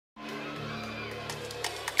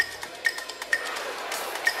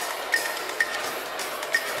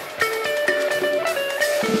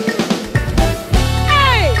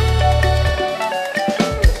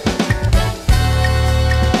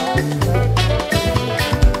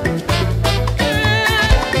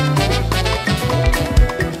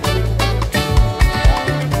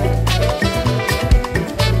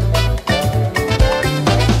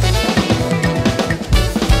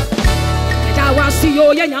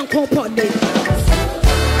Uncle Pondy.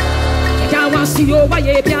 I want to see you by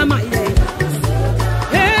a piano.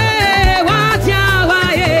 Hey, what ya?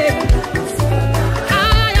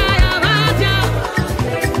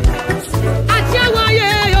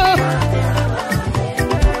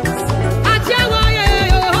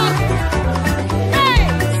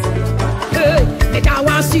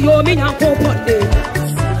 See you, me now, go put it.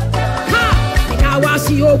 Ha! I want to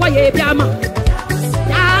see you by a piano.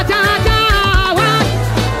 Da da da.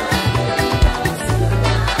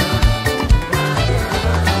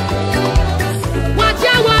 What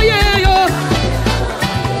ya want yo?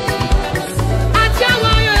 What ya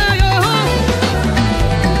want yo?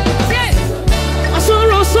 Say, a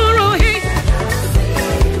sorrow hey.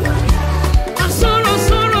 A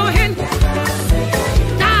sorrow hey.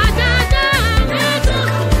 Da da da.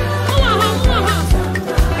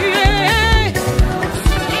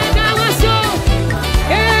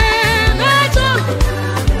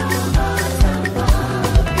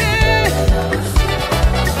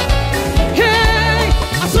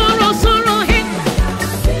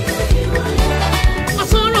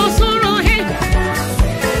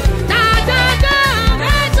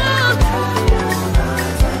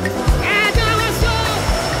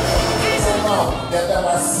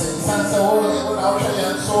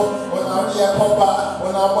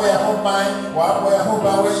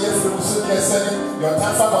 Your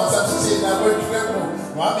time for consultancy now will travel.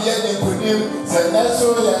 One year in Kunim, said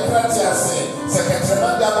National Yakratia,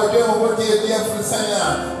 Secretary Dabo, what dear dear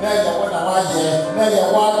Frisana, now you want a year, now you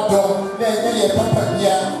want to, now you papa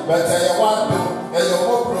here, but I want to, and you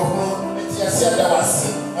walk home, it's a set of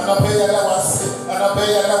us, and I pay a was, and I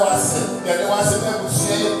pay a was, and there was a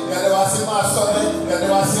Nebuchadnezzar, and there was a master, and there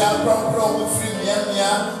was a problem free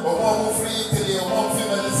Yamia, or home free Italy, or home free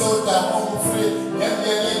Minnesota, home free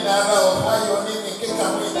Yamia, Ohio.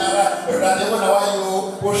 Rather, when I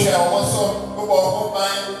push also go home,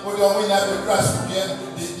 put your winner to crash again.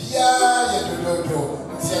 The Bia, you do.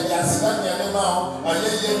 Tiagasani animal, a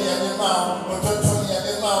lady animal, or Tony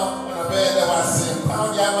animal, and a bed that was in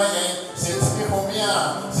Pound Yamayan, said to me, Homia,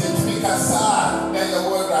 said to me, Cassa, and the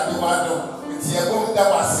word Raduado. It's your boom that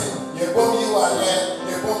was it. Your boom you are there,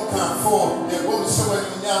 your boom can fall, your boom so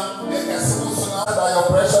young, they can solution by your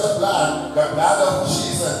precious blood, the blood of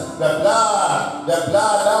Jesus, the blood that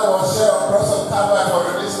was shed across the Calvary for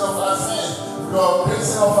the remission of our sins, for the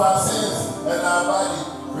remission of our sins and our body.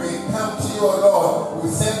 We come to you, Lord. We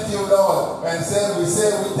thank you, Lord, and we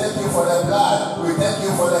thank you for the blood. We thank you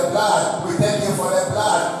for the blood. We thank you for the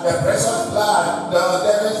blood, the precious blood, the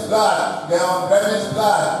undamaged blood, the unblemished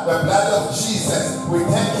blood, the blood of Jesus. We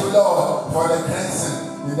thank you, Lord, for the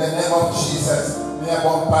cleansing in the name of Jesus.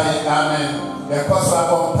 Amen. The apostle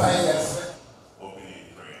of Appiah. Opening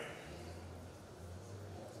prayer.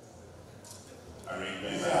 I read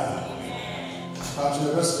this.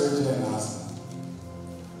 Pastor, let's go to the last.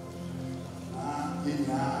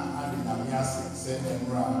 Send them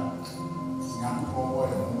round. Singapore boy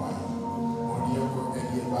and one. Or the yoke and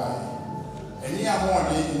the by. And here more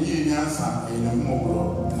than you answer in a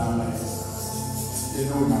mobile nowadays. You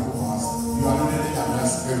know, you are not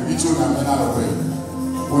a ritual and another way.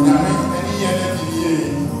 When I make any year,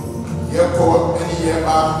 airport, any year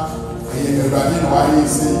back, and you're running while you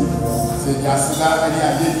say, just that any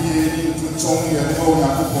idea to Tony and the own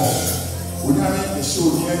Apple. We have made the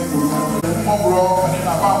show here, we have made more bro, and in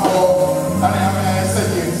a bubble, and I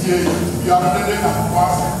said, you are ready to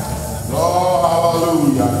pass. Lord,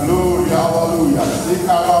 hallelujah, glory, hallelujah. Seek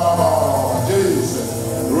our Jesus.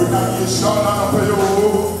 We have made sure not to you.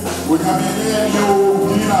 We have made you,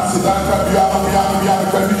 Nina Sidanka, we are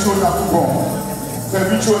Cabicho Napo.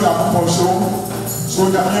 Cabicho Napo show. So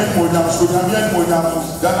Damian Moniam,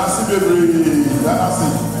 Danasi, Danasi.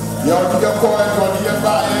 You are the poet or the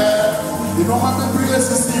empire. You don't have the previous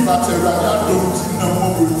system, but I don't know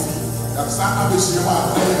more. That's not the same. I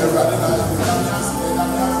rather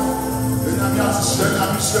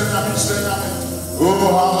oh,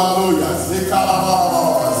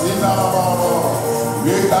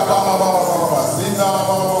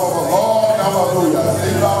 hallelujah.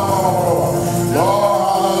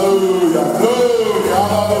 Hallelujah. Glory,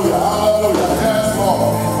 hallelujah, hallelujah. Yes, Lord.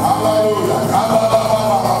 Hallelujah. Hallelujah.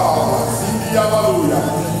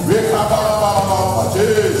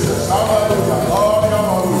 Jesus, hallelujah, Lord,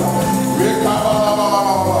 hallelujah.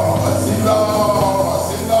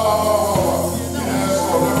 Yes,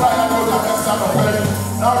 Lord, the prayer I know that next time I pray,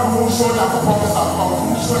 now who showed up for us,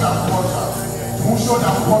 who showed up for us, who showed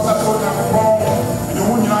up for us, who showed up for us, the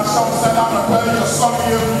one you are shouting, said, I'm a prayer, you're sorry,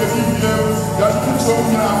 you're controlling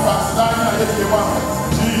me, I'm fasting,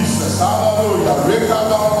 Jesus, hallelujah.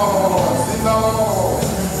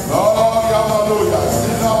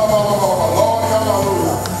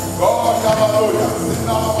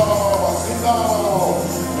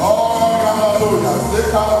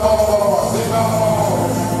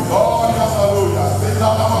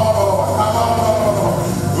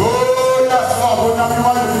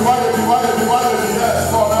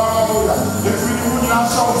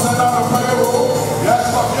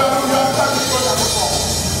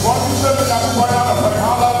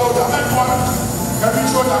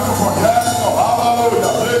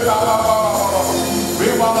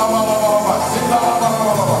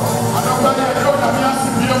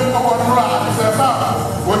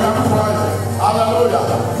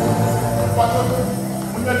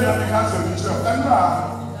 me can't say which of them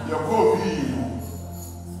are your go be.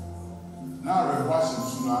 Now, we're watching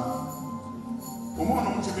sooner.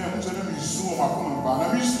 Woman, to be a mutual issue of my common, but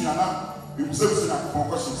I'm using you say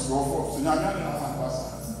questions for so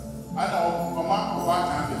I know Mama one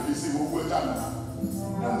time the PC will go down now.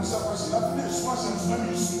 Now we suppose that this was some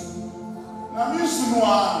issue. Now me soon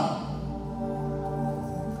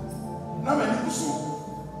now many so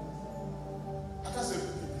I can say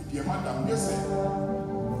the madam yes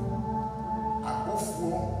I go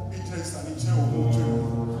for interest and chair of no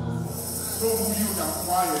you can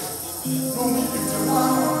quiet no me it's a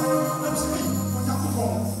one I'm saying what you go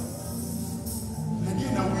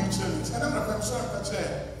and I'm not sure that chair.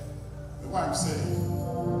 The wife said, if you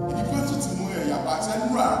go to Moya, your bats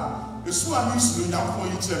and run, the swam used to young for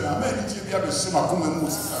each other, I made it to be able to see my woman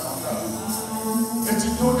was. And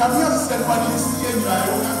you don't have to send money to see any I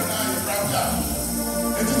don't have an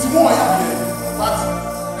eye. And it's more here, but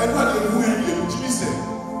and what they will be able to say,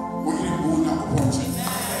 when you go now, punching.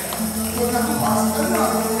 You don't have to pass and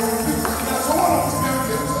run. There's someone of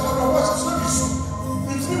them, so I don't watch a service.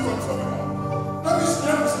 It's new control. Now this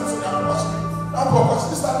young person can watch me. Now watch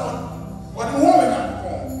this one. What the woman can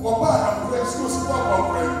come. What bad and grace goes to one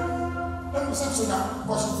prayer. Let me say so now.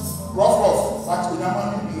 Watch rough, but we are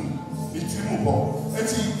not in the move. And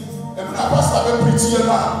see, and I pass a pretty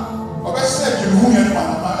man. Or I said, you woman,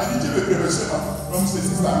 and you give a great from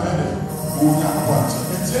sister Mary. Who you have watched.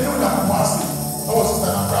 And you know that passing. I was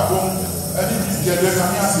a problem. And if you get the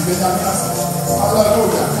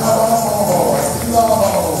hallelujah.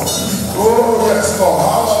 Oh, yes, Lord.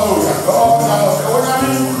 Hallelujah. God, hallelujah.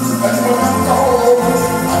 And you will come home.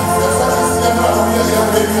 And if you're satisfied,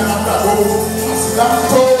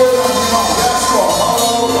 yes, Lord.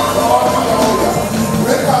 Hallelujah. God, hallelujah.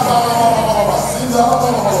 Wake up,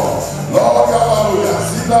 Lord, hallelujah.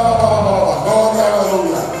 God,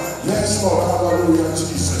 hallelujah. Yes, Lord. Hallelujah.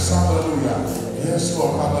 Jesus, hallelujah. Yes,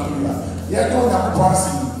 Lord. Hallelujah. Yeah, don't have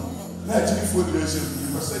passing. Let me food relation. You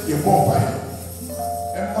must say you're more by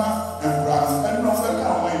Emma and Brown, and not the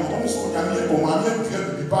car. I also am here for my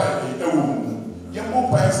young by a woman. You're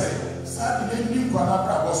more by say, Saturday, you can have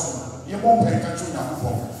a boss. You won't pay attention to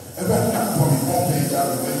home. A very young woman won't pay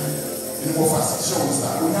in more fast shows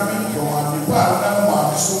that we have in your one, you are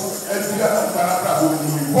not so as the other Parabravo,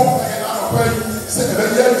 you won't pay another way. Say a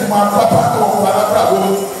year to my papa or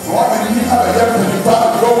Parabravo. What when you have a young man, you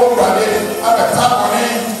go over there, have a tap on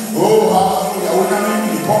him. Oh, hallelujah. We are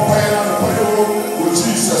in the company of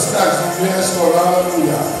Jesus Christ. Yes, Lord,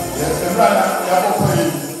 hallelujah. Yes, and right now, we are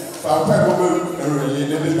opening for our people and really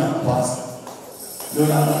living and passing.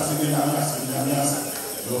 Lord, hallelujah.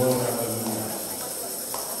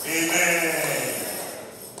 Amen.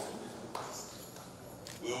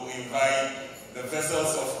 We'll invite the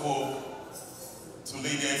vessels of hope to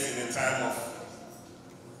lead us in a time of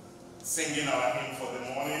singing our hymn for the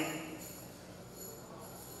morning.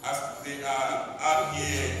 As they are up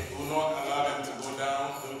here, we will not allow them to go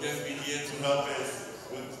down. They will just be here to help us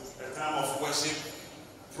with a time of worship,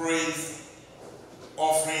 praise,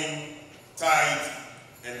 offering, tithe,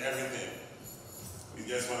 and everything. We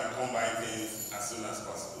just want to combine things as soon as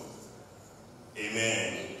possible.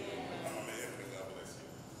 Amen.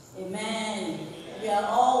 Amen. We are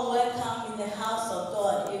all welcome in the house of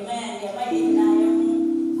God. Amen. Amen.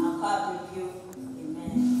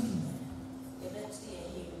 Let's hear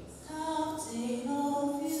him. Captain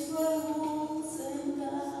of Israel, sing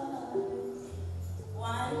God.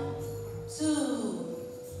 1, 2.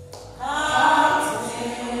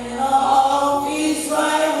 Captain of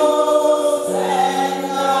Israel.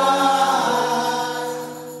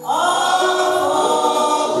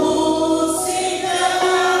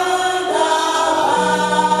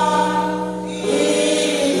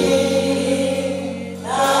 Yeah.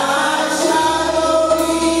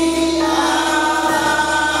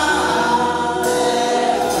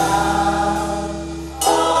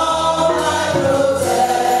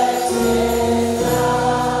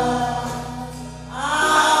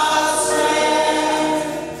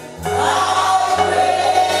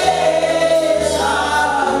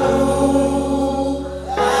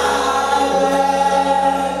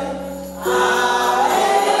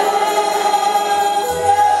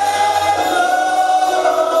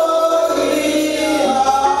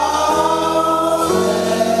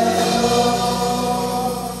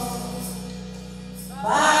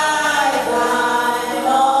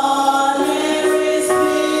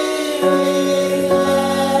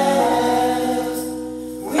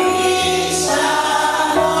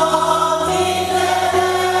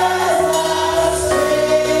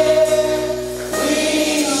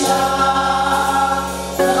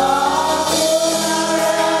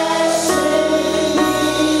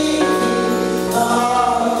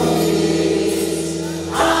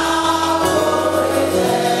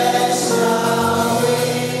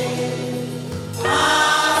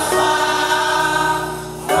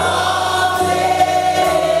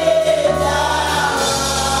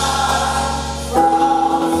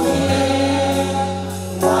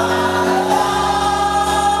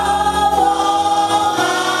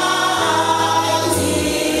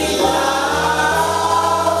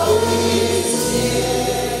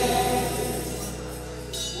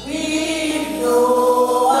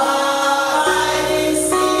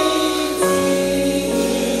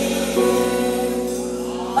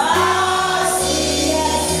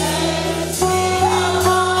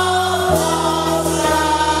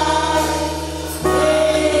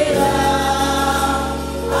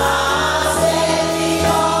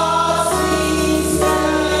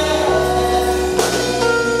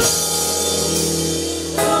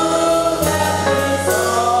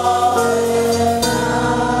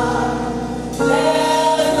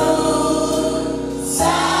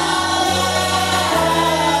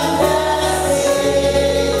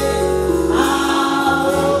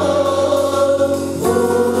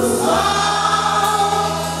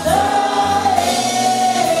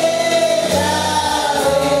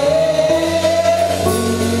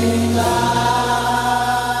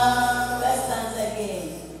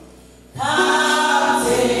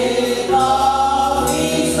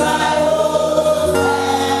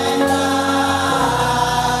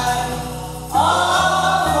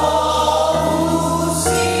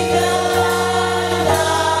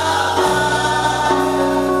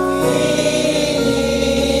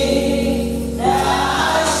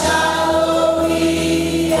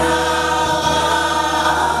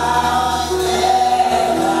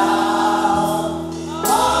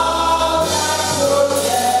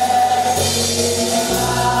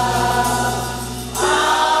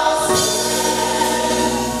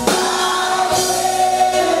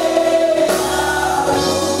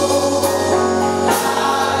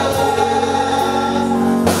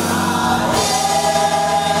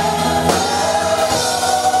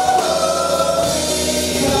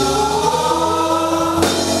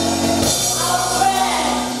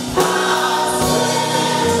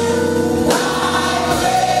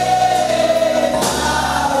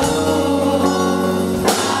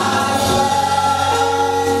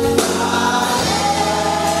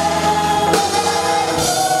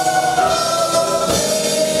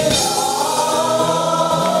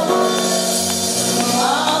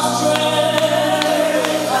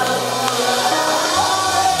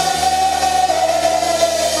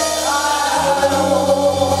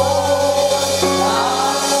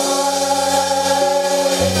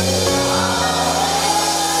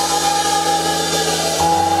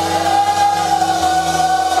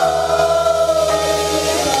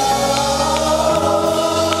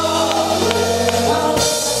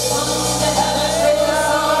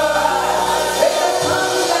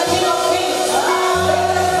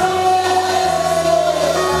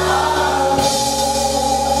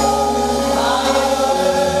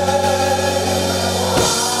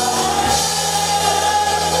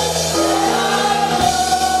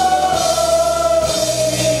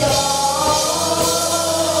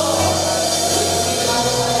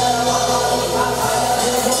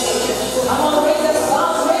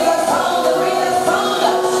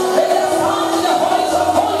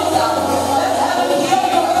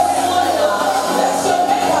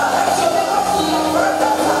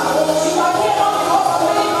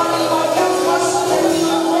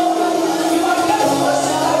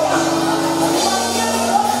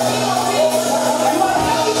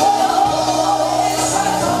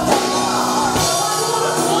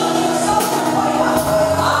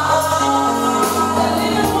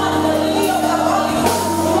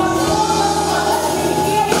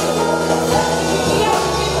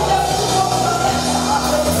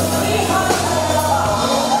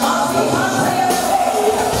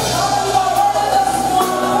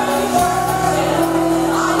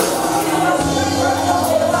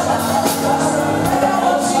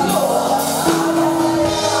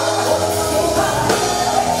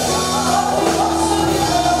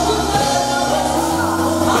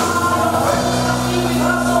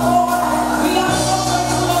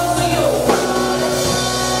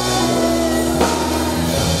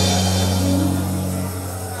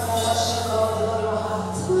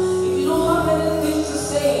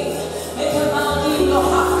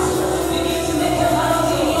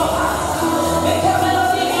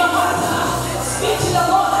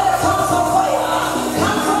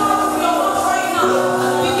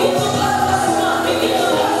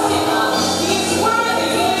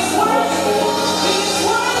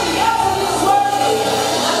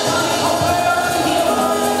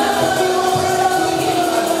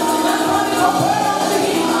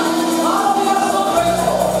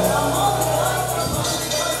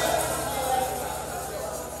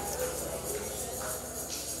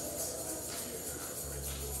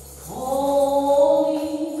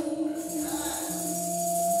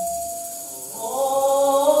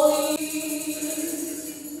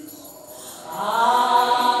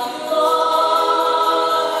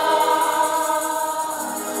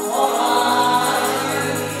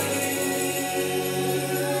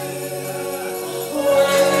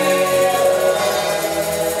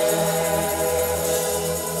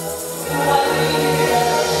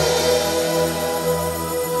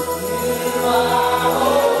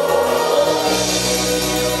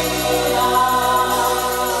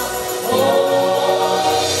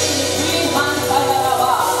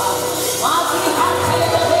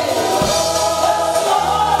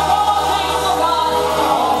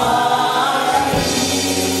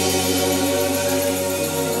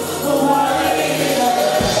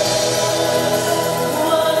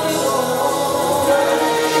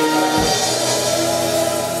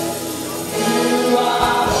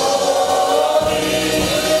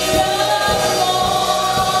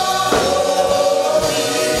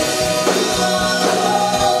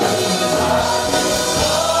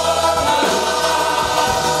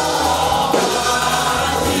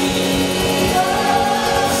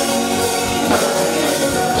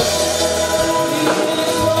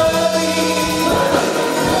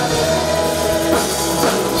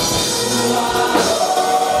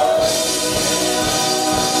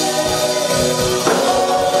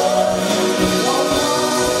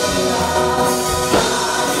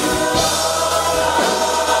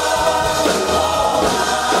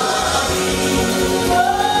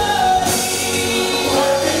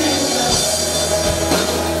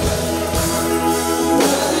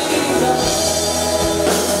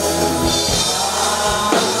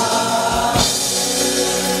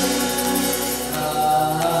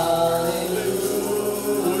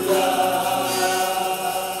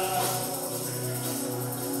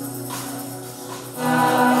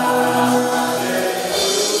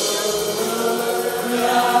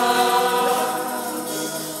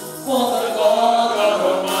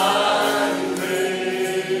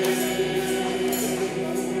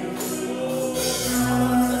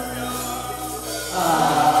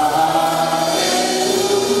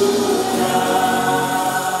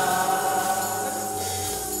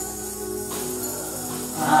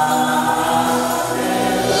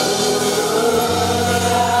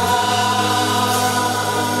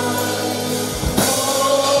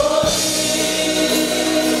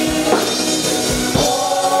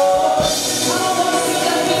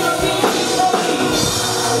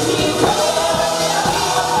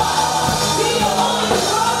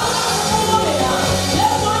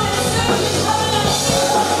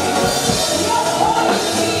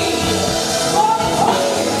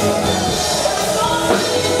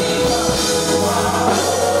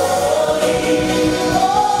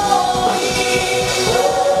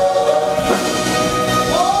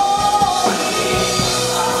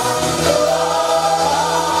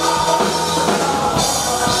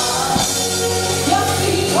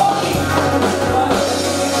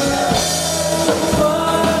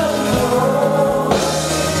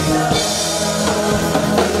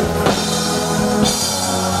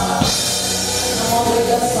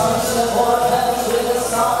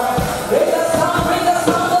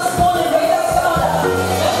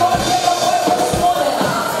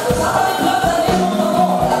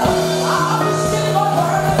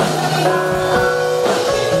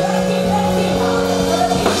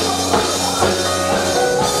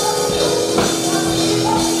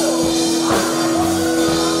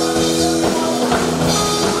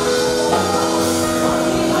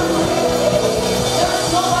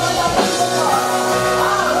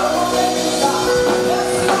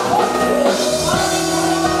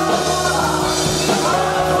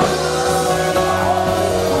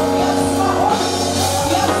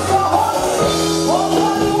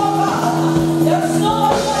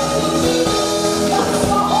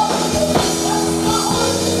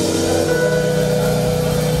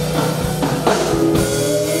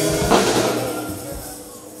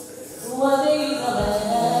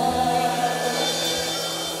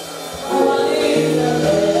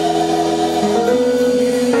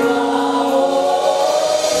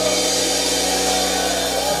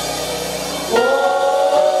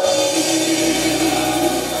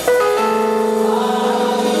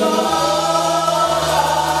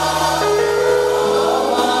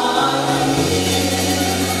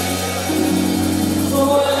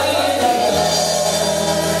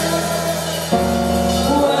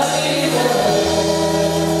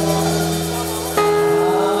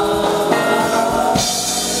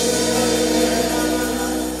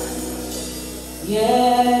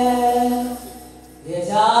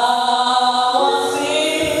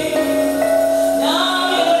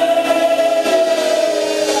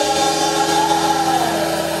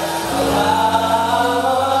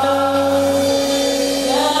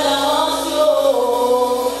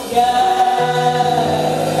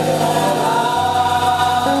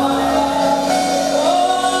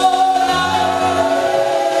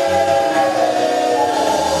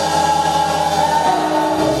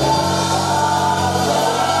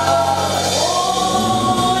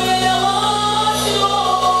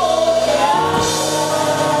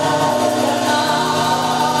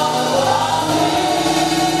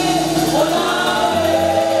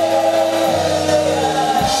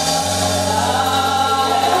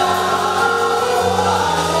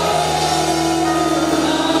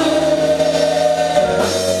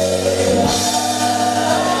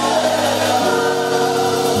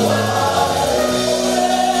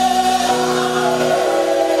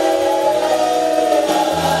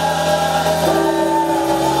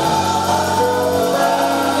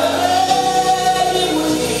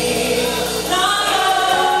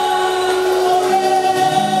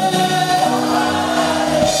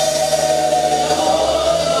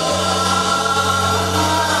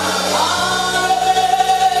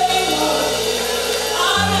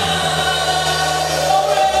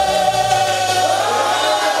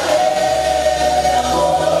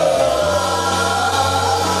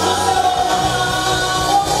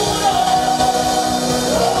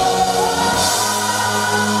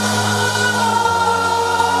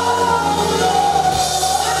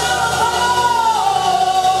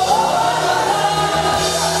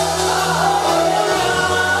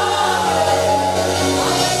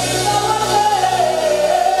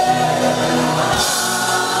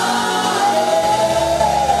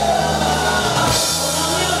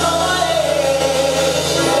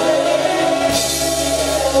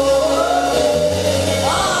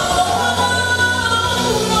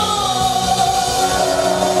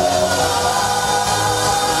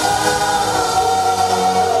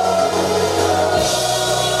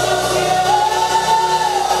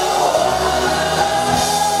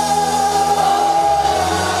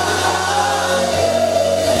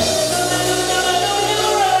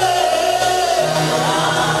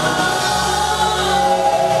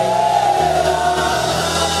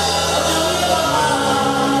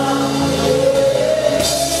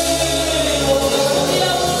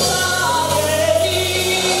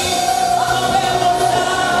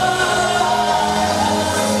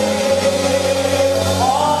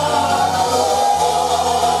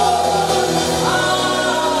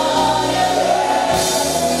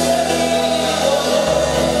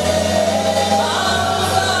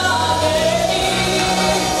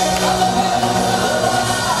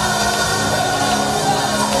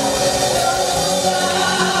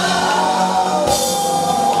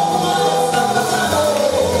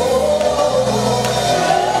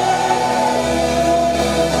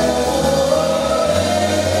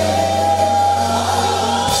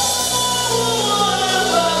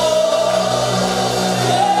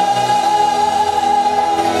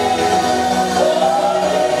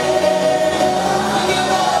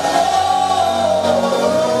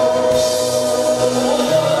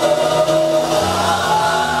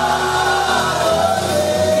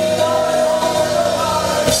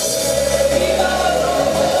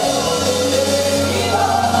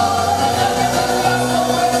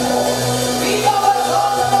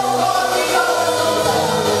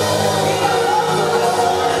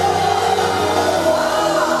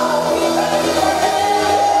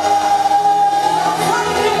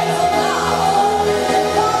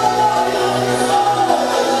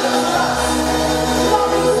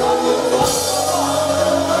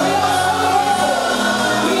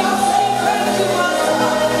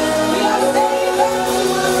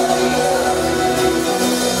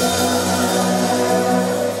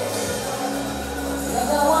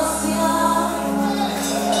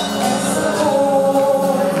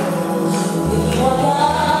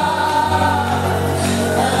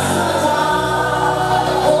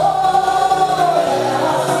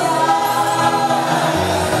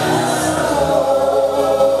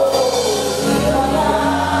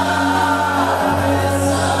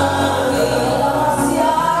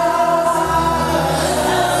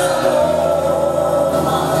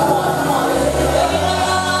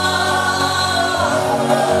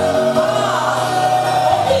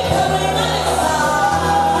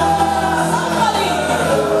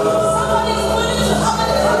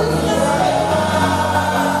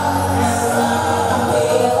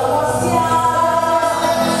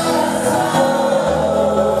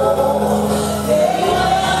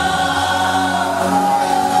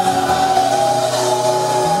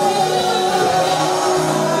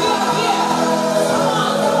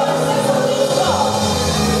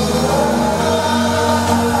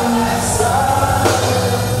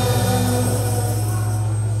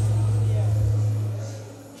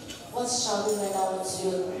 What shall we render unto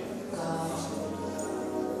you, God?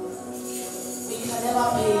 We can never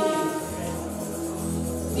pay you.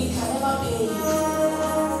 We can never pay you.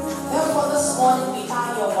 Therefore, this morning we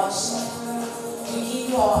are your worship. We give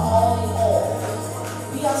you our all in all.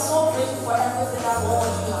 We are so grateful for everything that Lord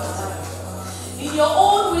you have done. In your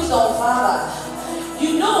own wisdom, Father,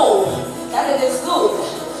 you know that it is good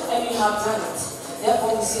and you have done it.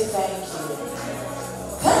 Therefore, we say thank you.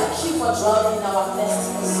 Thank you for dwelling in our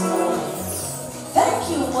midst this morning. Thank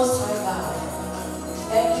you, Most High God.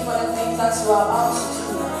 Thank you for the things that you are about to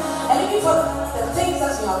do. And even for the things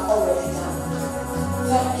that you have already done.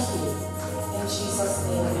 Thank you. In Jesus'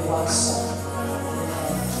 name we worship.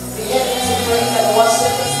 We get into praise and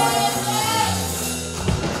worship this time.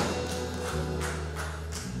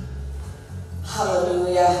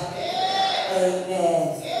 Hallelujah.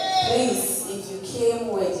 Amen. Please, if you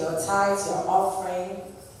came with your tithes, your offering,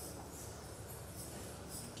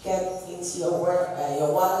 get into your work,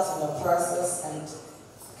 your wallet and your purses, and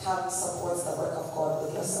come support the work of God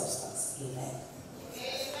with your substance. Amen.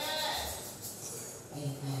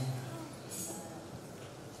 Amen.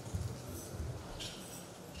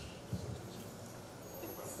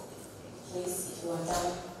 Please, if you are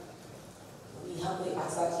done, we humbly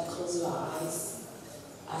ask that you close your eyes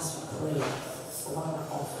as we pray for our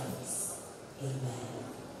offerings. Amen.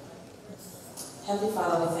 Heavenly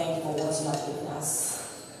Father, we thank you for what you have given us.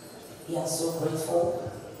 We are so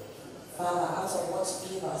grateful. Father, out of what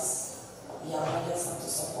you give us, we are rendered some to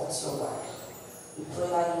support your work. We pray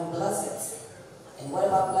that you bless it. And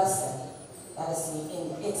whatever blessing that is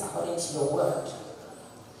in it according to your word,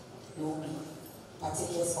 you will be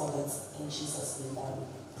partakers of it. In Jesus' name that we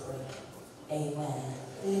pray. Amen.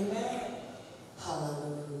 Amen.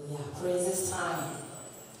 Hallelujah. Praise this time.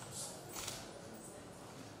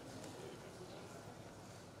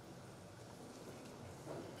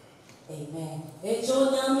 Amen.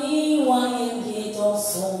 Echonami wa yengito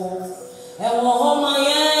so. Ewo homa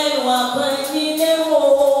ye wa kwenye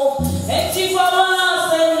nemo. Echifa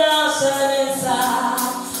wa sena shenesa.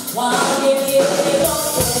 Wa yengito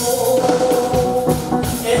so.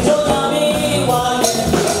 Echonami wa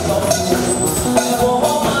yengito so. Ewo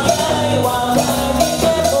homa ye wa kwenye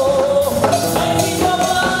nemo. Echifa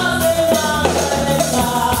wa sena shenesa.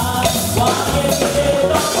 Wa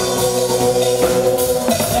yengito so.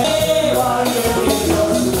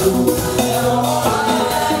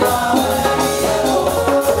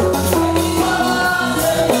 Wow.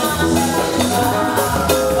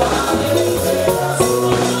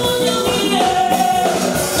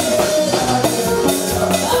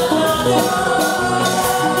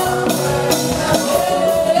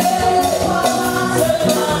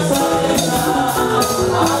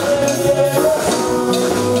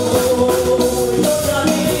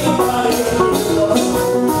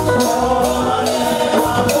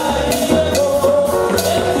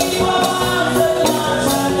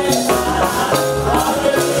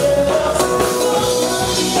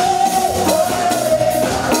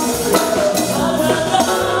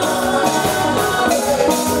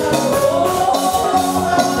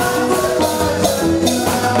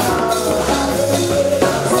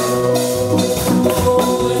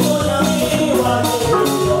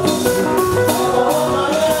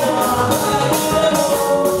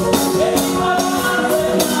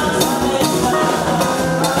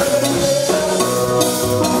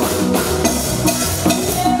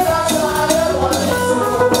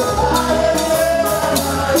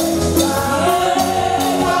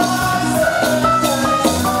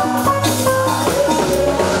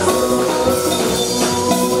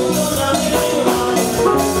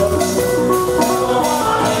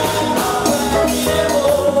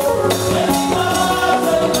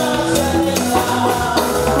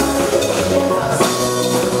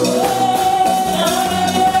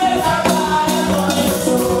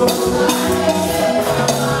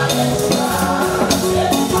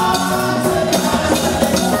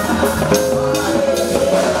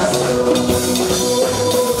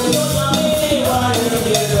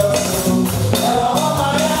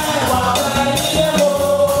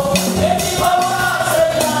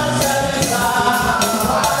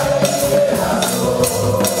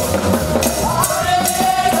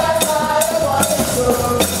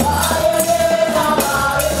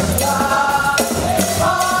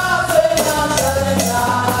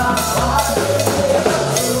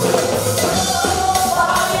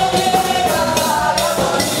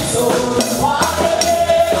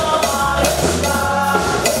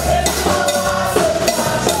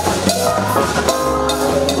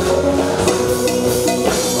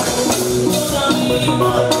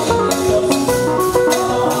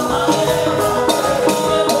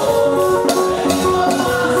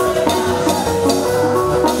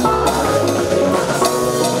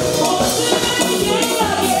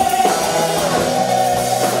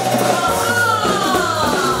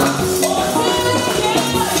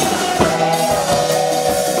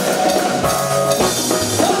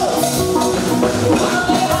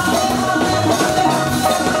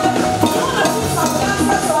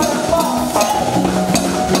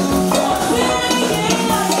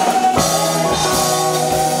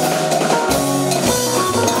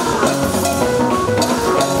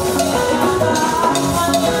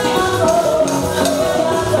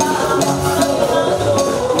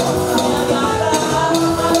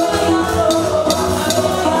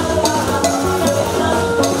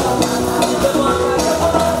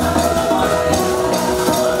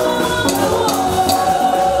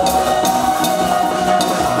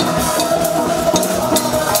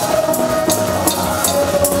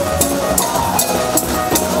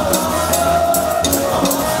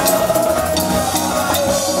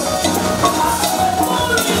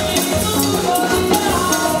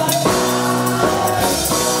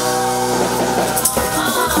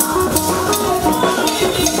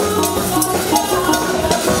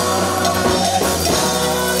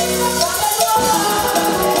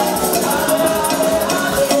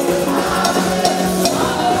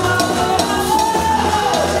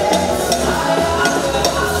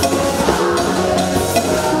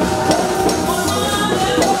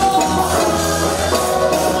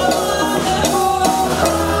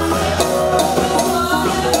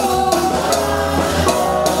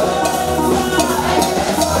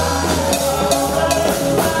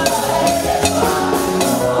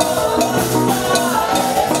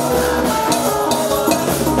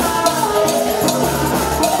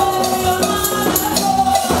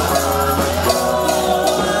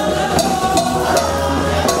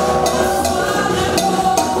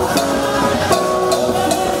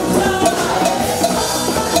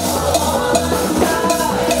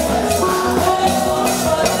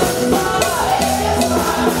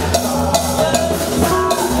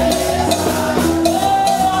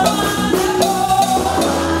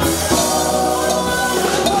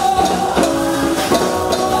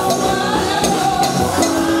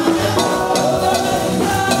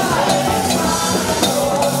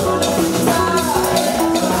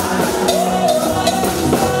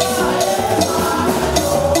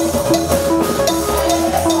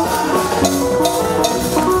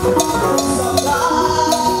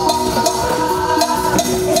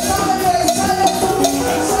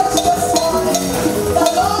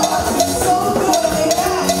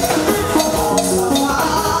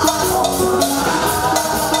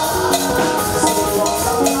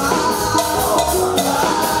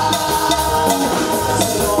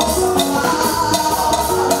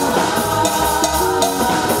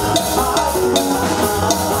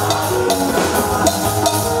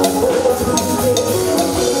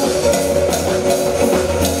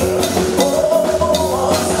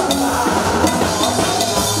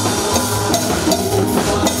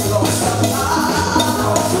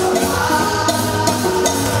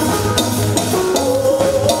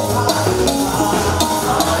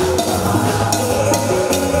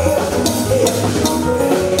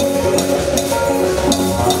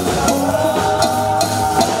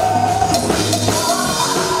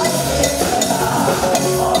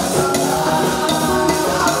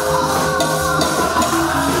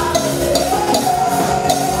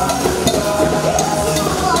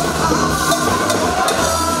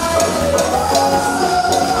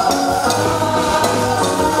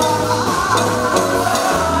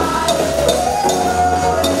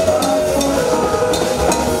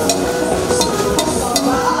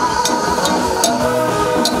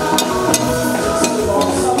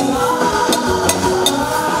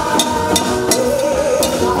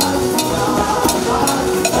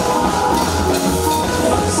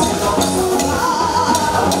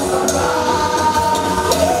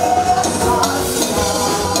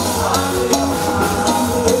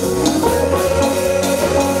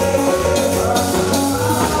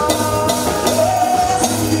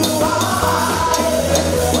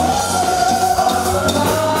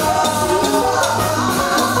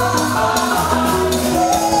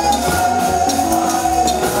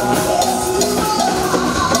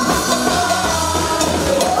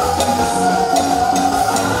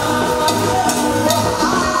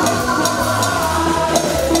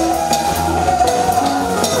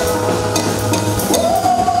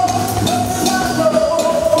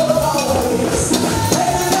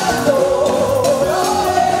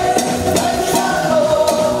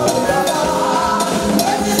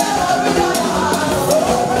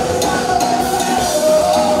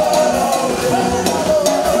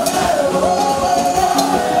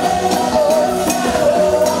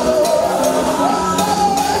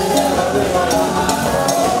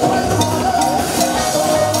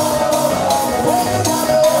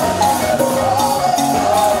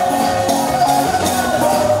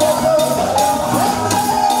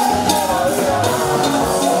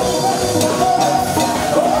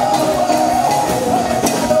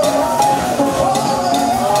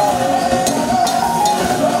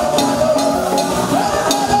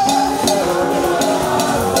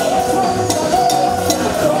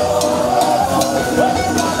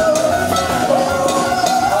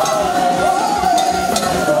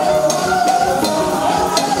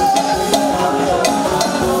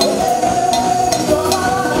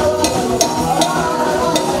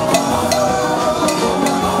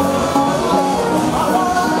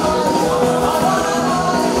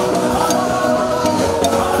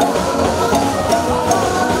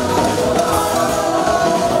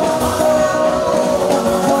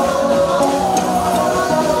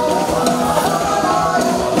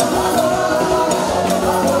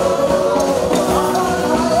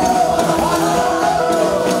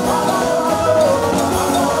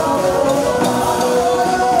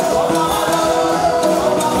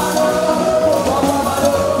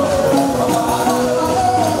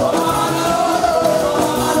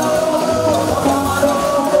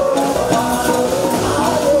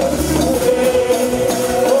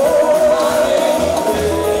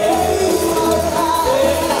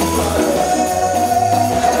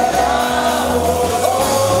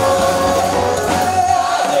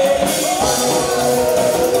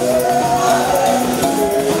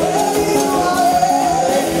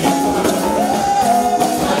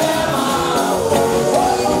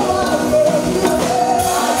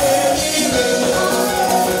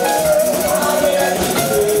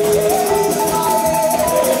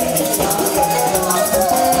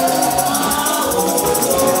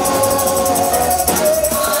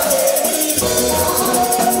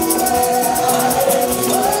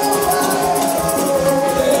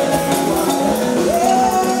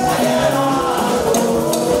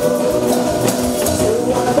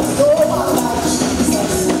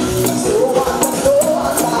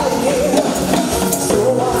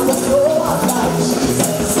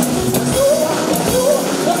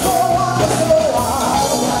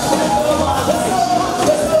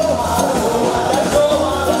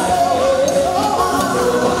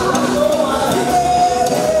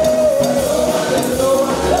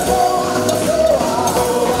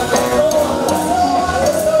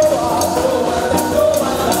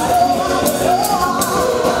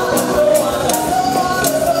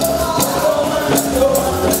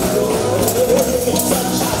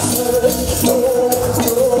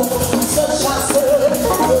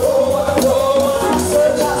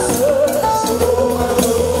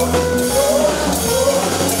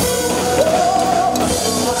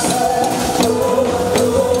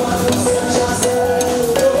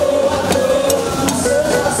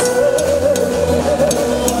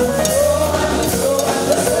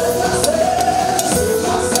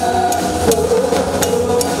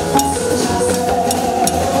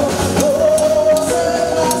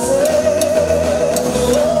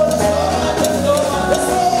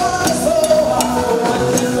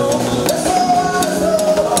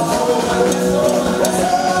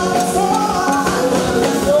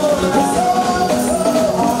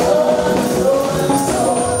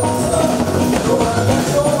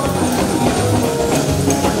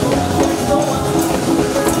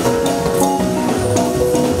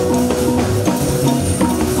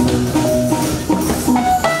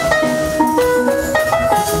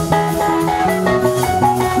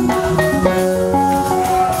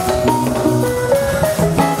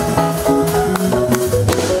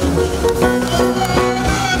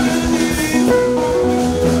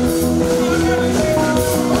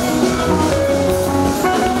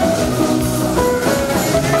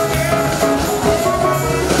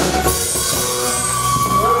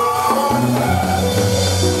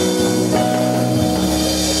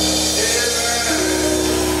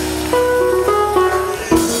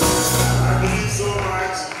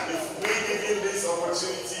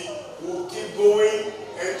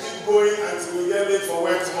 keep going until we get late for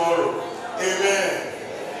work tomorrow. Amen.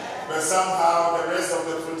 But somehow the rest of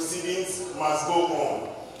the proceedings must go on.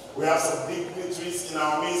 We have some dignitaries in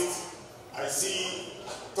our midst. I see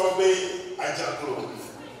Tobe Ajaklo,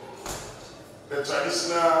 the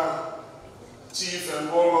traditional chief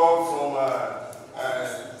and warlord from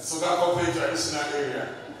Sugakope traditional area.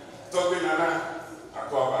 Tobe Nana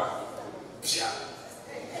Akwaba. Pia.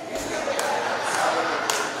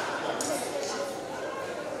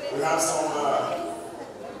 We have some,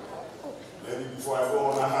 maybe before I go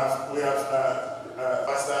on, we have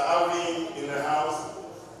Pastor Alvin in the house,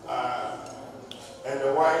 and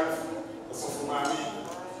the wife, Sofumami.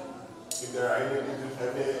 If there are any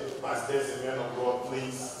pastors and men of God,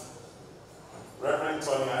 please. Reverend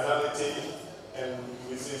Tony Adalite and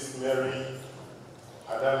Mrs. Mary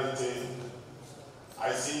Adalite.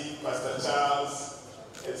 I see Pastor Charles,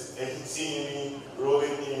 seeing me,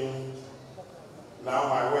 rolling in. Now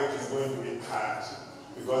my work is going to be hard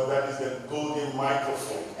because that is the golden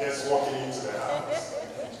microphone just walking into the house.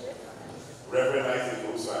 Reverend Isaac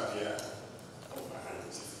also Appiah.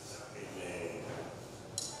 Amen.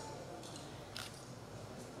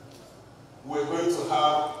 We're going to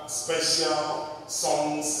have special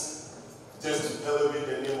songs just to elevate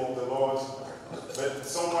the name of the Lord. But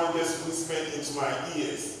someone just whispered into my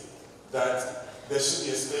ears that there should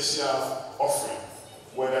be a special offering.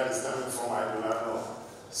 Where that is coming from, I do not know.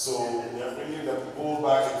 So we are bringing the bowl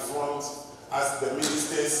back in front as the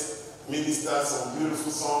ministers minister some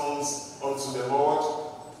beautiful songs unto the Lord.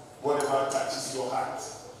 Whatever touches your heart.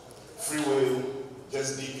 Free will,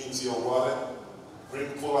 just dig into your wallet,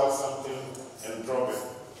 pull out something and drop it.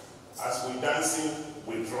 As we dancing,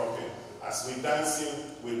 we drop it. As we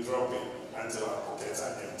dancing, we drop it until our pockets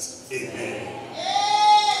are empty. Amen.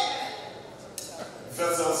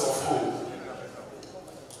 Vessels of hope.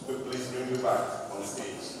 Please bring me back on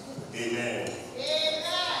stage. Amen. Amen.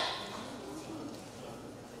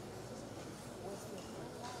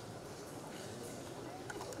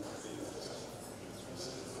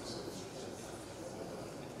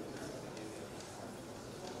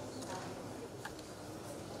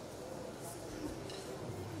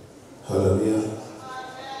 Hallelujah.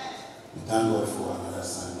 We thank God for another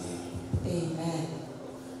Sunday. Amen.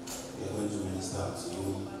 We are going to minister to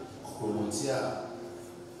you.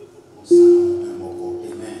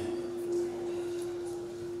 Amen.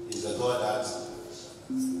 He's a God that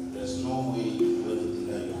there's no way you do anything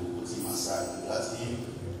that you put him aside. Without him,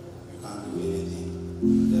 you can't do anything.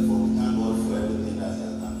 Therefore, we thank God for everything that he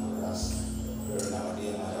has done for us. We're our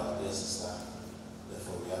dear mother, our dear sister.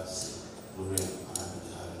 Therefore, we have to say, glory and honor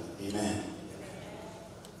to him. Amen.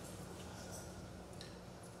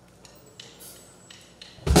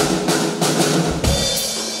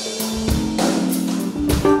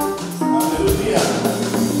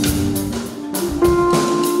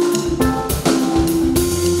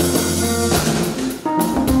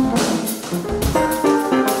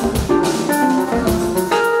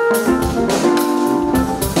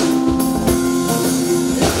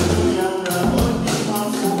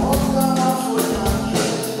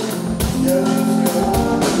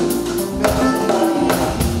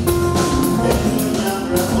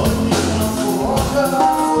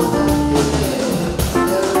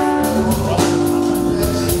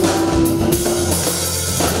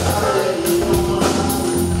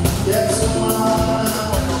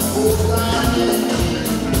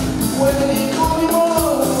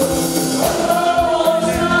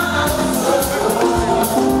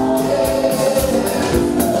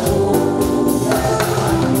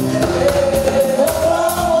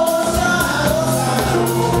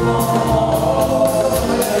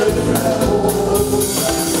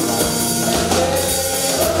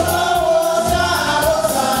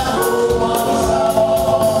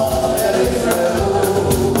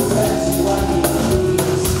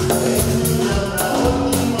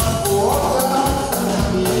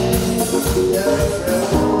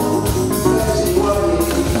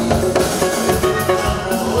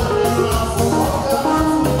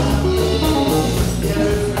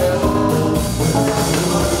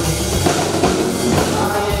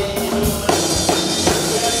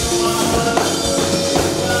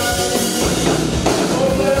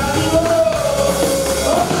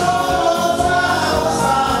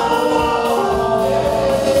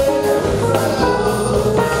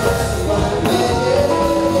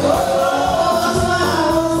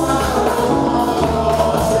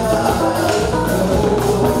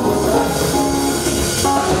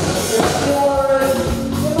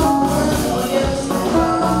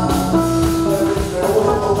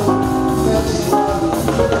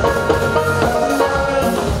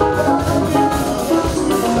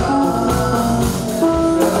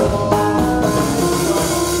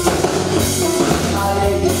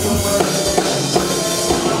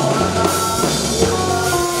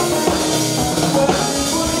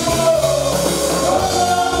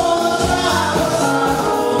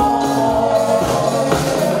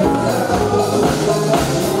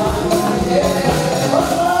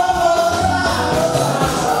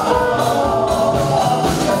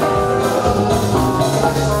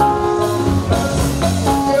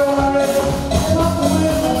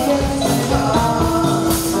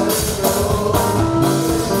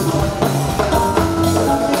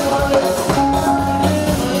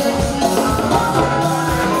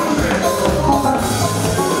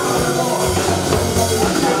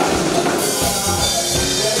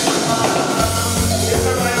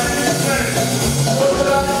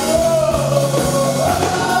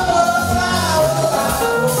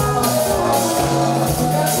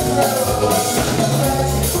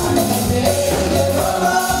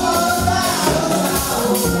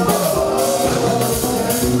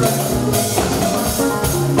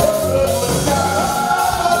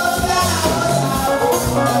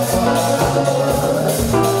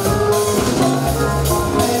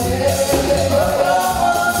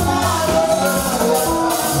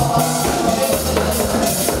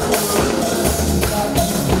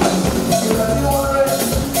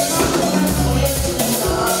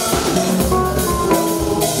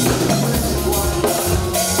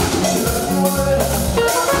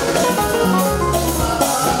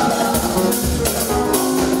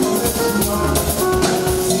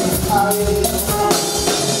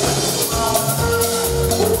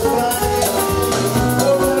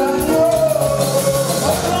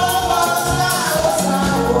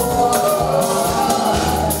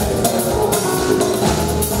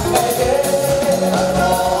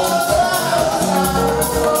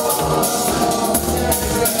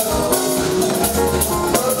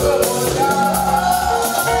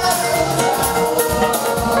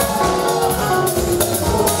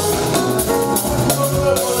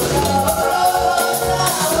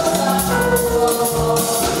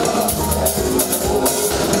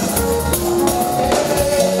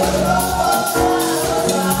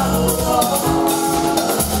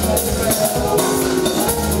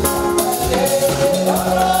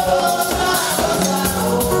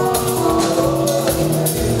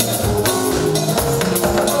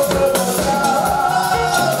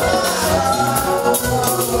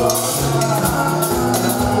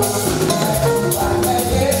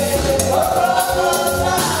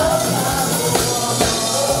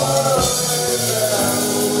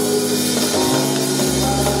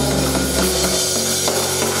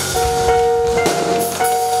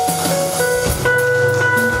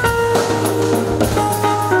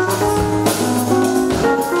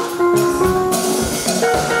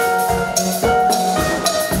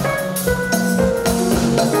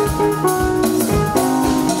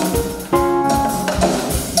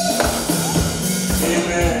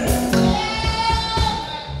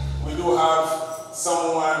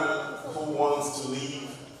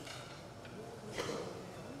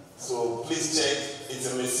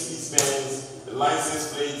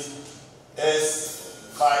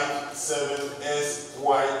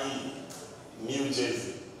 S57SYE, New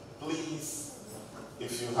Jersey. Please,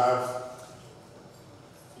 if you have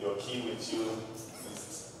your key with you,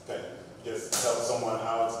 please just tell someone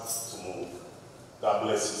out to move. God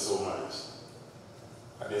bless you so much.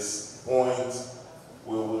 At this point,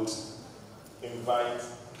 we would invite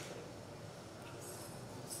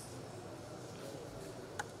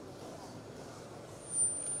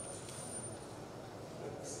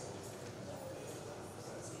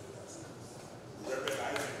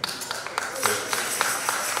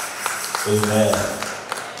Amen.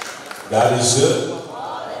 God is good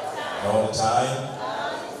all the time.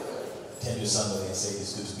 Turn to somebody and say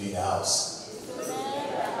it's good to be in the house.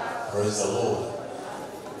 Praise the Lord.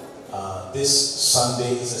 This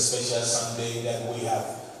Sunday is a special Sunday that we have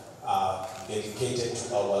dedicated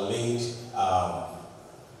to our late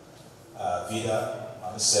Vida,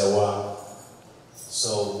 Serv.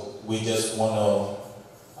 So we just want to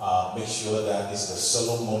make sure that it's a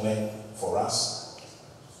solemn moment for us.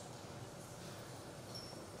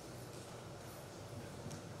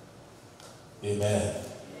 Amen.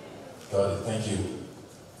 God, thank you.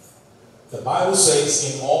 The Bible says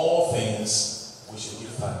in all things we should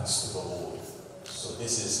give thanks to the Lord. So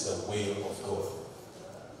this is the way of God.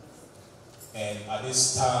 And at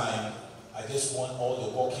this time, I just want all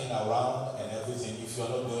the walking around and everything. If you're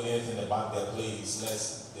not doing anything about that, please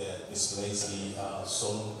let's displace the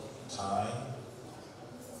solemn time.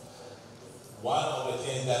 One of the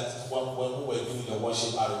things that when we were doing the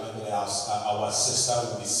worship, I remember that our sister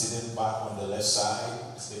would be sitting back on the left side,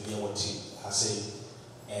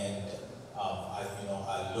 and I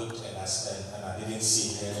looked and I didn't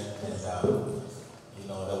see her, and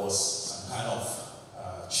there was some kind of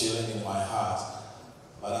chilling in my heart.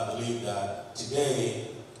 But I believe that today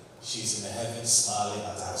she's in the heavens smiling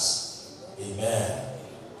at us. Amen.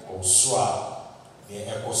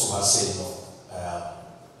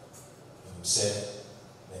 Said,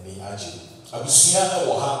 let me add you. Abusua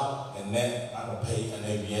Waha and then Appiah and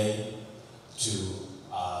Appiah to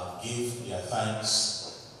give their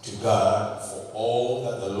thanks to God for all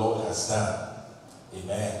that the Lord has done.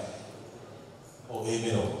 Amen. Oh,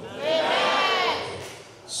 amen. Amen. Okay.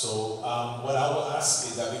 So what I will ask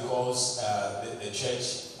is that because the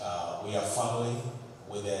church, we are family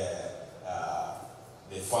with the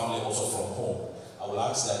family also from home, I will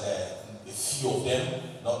ask that a few of them,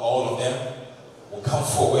 not all of them, will come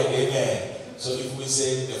forward. Amen. So if we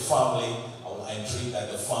say the family, I will entreat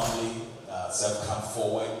that the family self come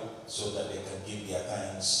forward so that they can give their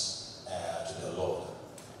thanks to the Lord.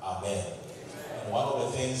 Amen. And one of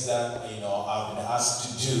the things that I've been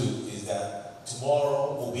asked to do is that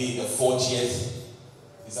tomorrow will be the 40th.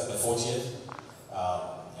 Is that the 40th?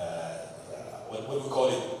 What do we call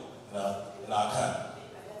it? In our camp.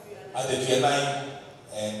 At the Vietnam,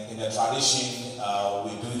 and in the tradition,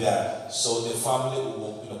 we do that. So the family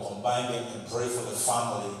will combine them and pray for the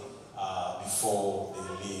family before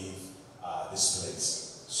they leave this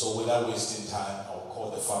place. So without wasting time, I will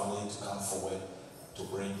call the family to come forward to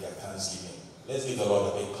bring their thanksgiving. Let's give the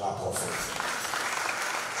Lord a big clap of it.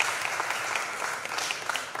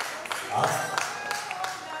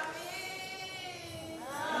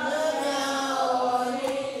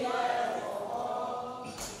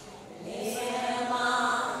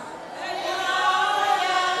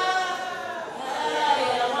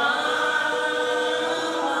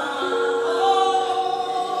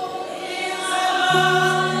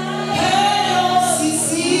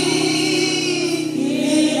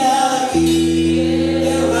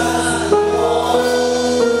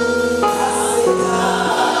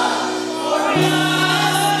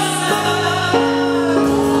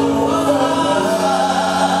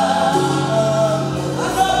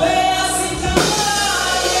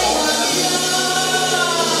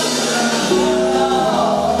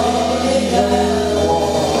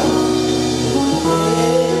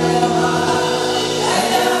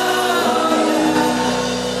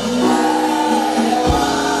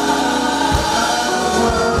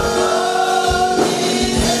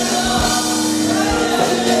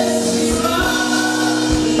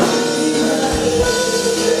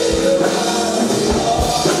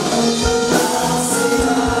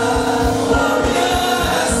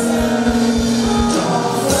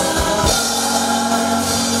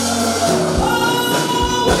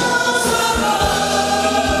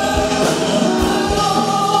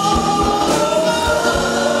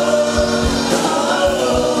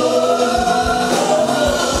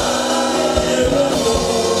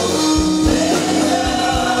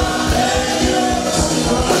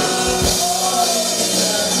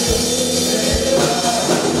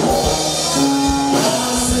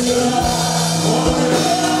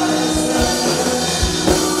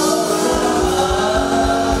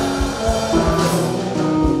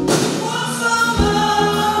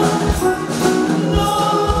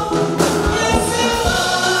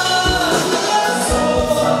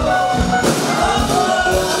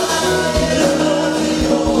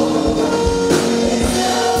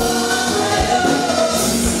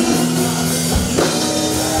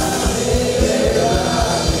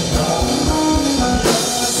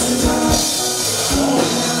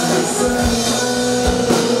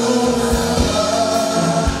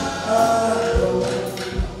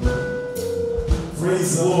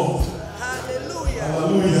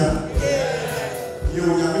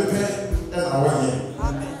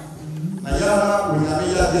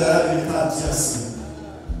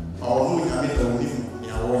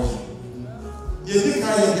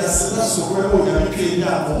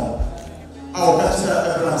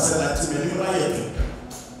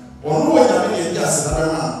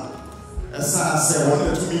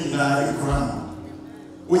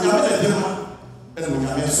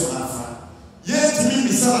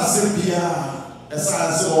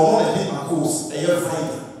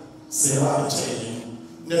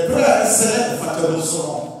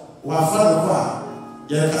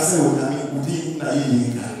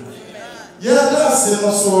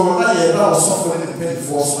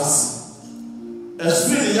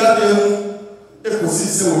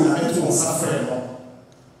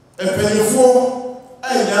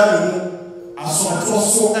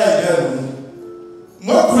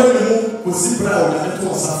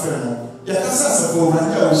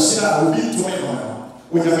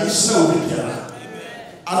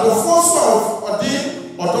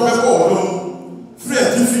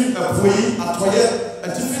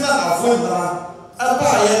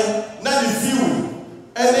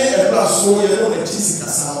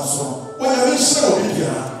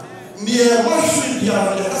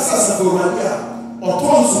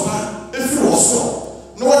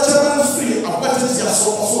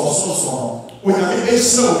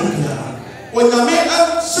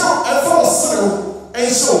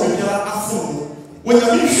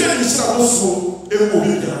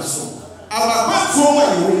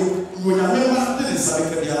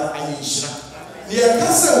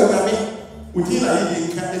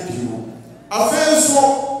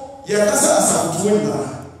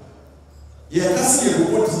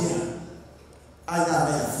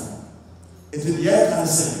 It's in the air can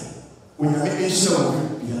say, when you make a show,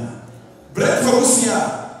 bread for Lucia,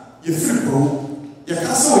 you free bro, you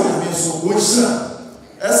can't say what you mean, so which sir.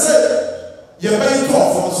 I said, you're very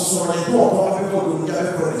tall for us, so I go on to get a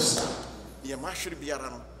correction. You should be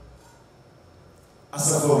around.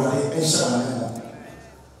 As a for a shaman.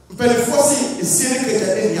 But if Fossi is seeing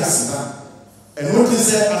in Yasina, and what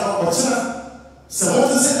is there about China? So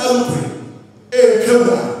what is it? A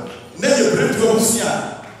Killa, never bread for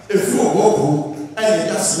Lucia, if you walk and you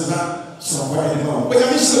just somewhere in the world. But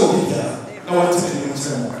I'm sure we can. I want to tell you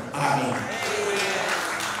more. Amen.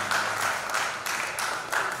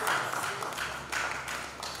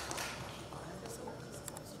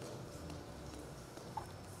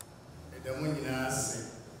 The one you know, say,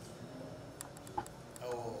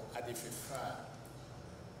 oh, I did fry.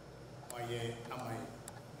 Oh, yeah, am I?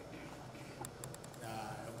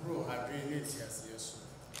 Bro, I've been in it, yes.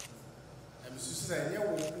 I'm saying, you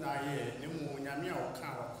won't know, you won't know, you can't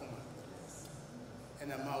come. And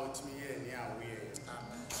I'm out to me, and yeah, we are.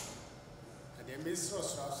 And the mistress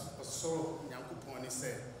was so young upon his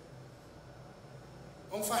said,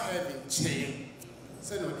 on for having chain,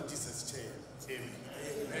 say no, Jesus chain.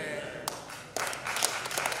 Amen.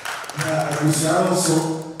 Yeah, I wish I also,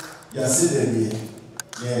 yes, it is.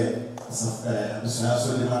 Yeah, so I'm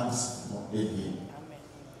so the maps.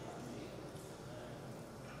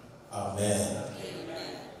 Amen.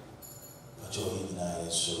 But you're in our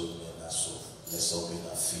soul, and so let's open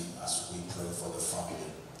our feet as we pray for the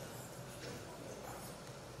family.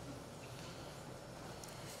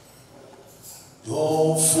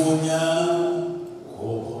 Don't funya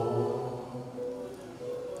kobo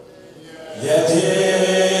yete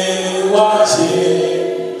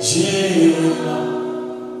wache jina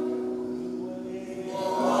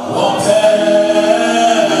wampe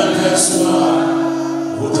peswa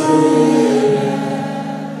wote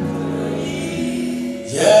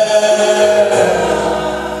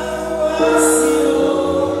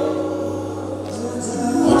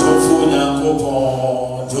otofunya kobo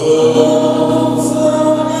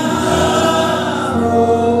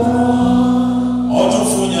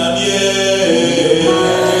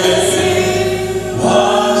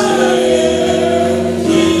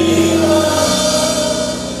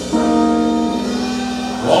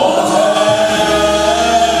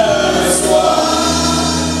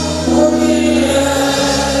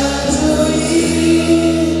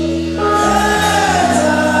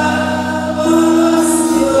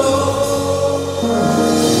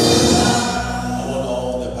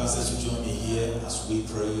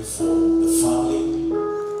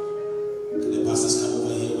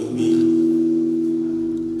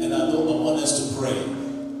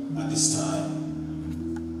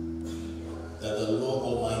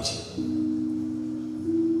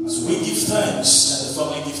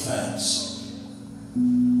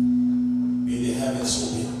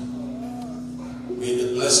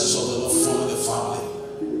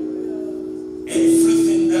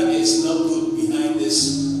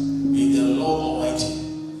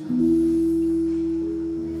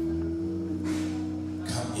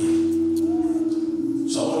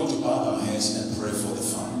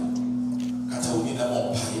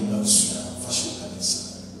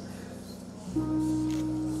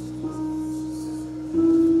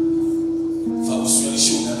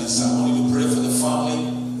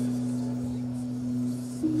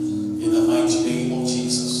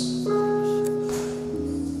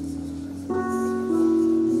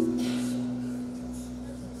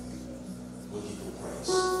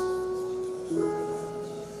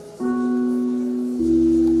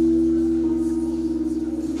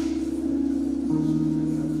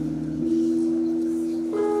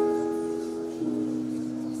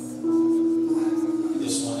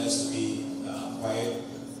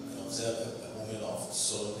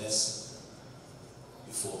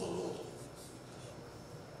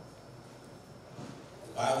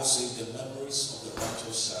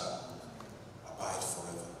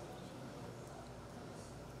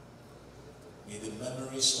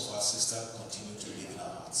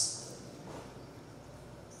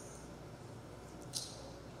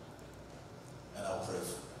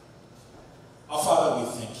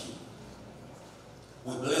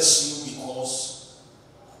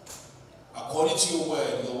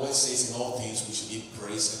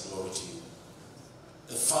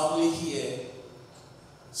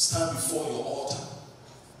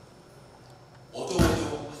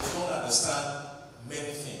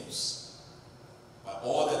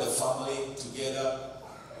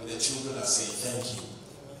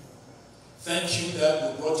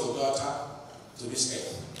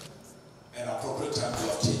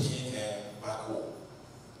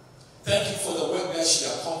Thank you for the work that she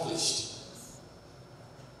accomplished.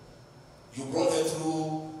 You brought her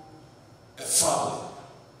through a family.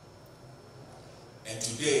 And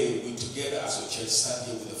today, we together as a church stand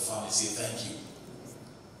here with the family and say thank you.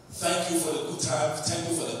 Thank you for the good times. Thank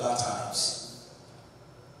you for the bad times.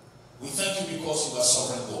 We thank you because you are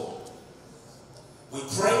sovereign God. We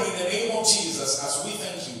pray in the name of Jesus as we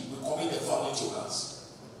thank you. We commit the family to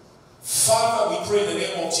us. Father, we pray in the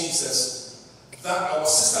name of Jesus that our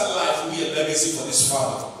sister life will be a legacy for this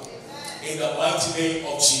family. In the mighty name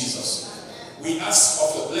of Jesus. We ask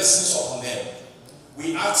of your blessings upon them.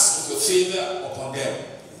 We ask of your favor upon them.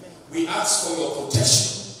 We ask for your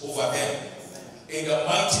protection over them. In the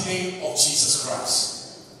mighty name of Jesus Christ.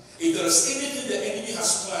 If there is anything the enemy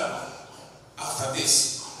has planned after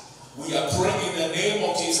this, we are praying in the name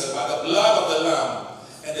of Jesus by the blood of the Lamb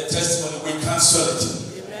and the testimony, we cancel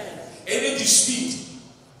it. Amen. Any dispute,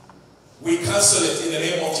 we cancel it in the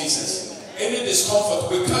name of Jesus. Any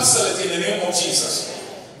discomfort, we cancel it in the name of Jesus.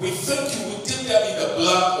 We thank you, we dip them in the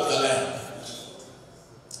blood of the Lamb.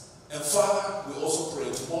 And Father, we also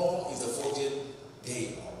pray tomorrow is the 40th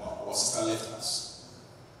day our sister left us.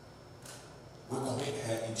 We commit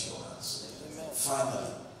her into your hands. Amen.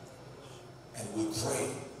 Finally. And we pray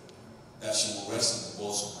that she will rest in the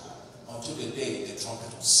bosom until the day the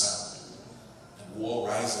trumpet will sound and we will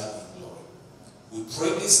rise up in glory. We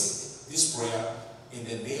pray this prayer in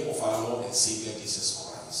the name of our Lord and Savior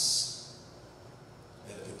Jesus Christ.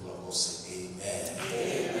 Let the people of God say amen.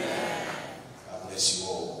 Amen. God bless you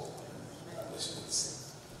all. God bless you.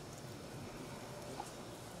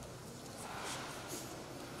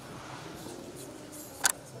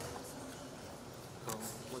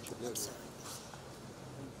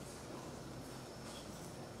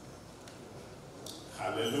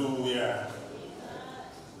 Hallelujah.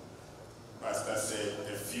 Pastor said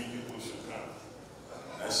a few people should come.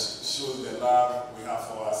 That shows the love we have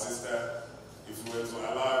for our sister. If we were to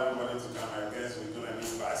allow everybody to come, I guess we're going to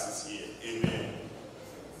need passes here. Amen.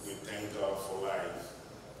 We thank God for life.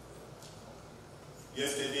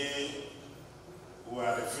 Yesterday, we were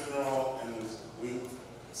at the funeral and we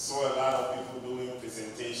saw a lot of people doing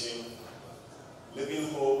presentation.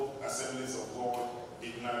 Living Hope Assemblies of God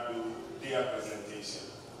did not do their presentation.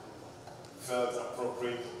 Felt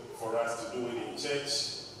appropriate for us to do it in church.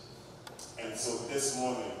 And so this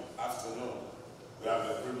morning, afternoon, we have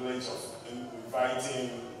the privilege of inviting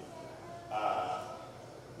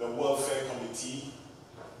the Welfare Committee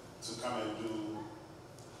to come and do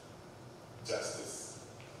justice.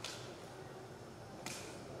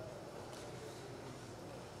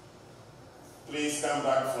 Please stand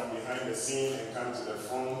back from behind the scene and come to the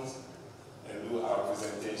front and do our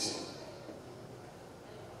presentation.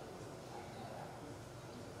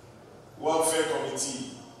 Welfare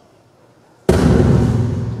Committee.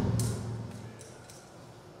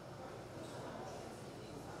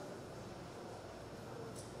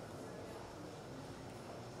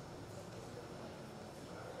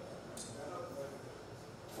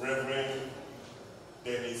 Reverend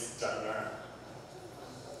Dennis Janga,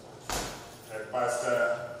 Head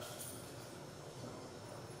Pastor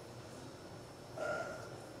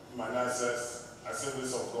Manassas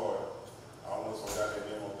Assemblies of God. I almost forgot the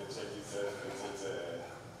name of the church.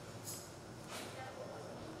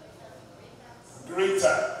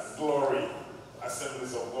 Greater Glory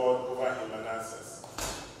Assemblies of God over in Manassas.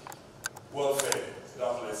 Welfare.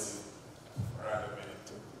 God bless you. Around a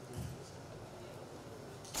minute.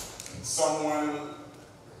 Someone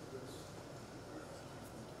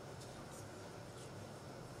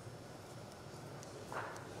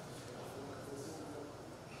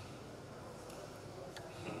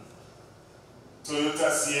Toyota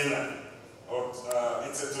Sienna, or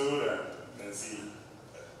it's a Toyota, you can see.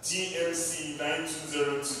 TMC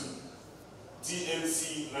 9202.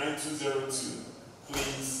 TMC 9202.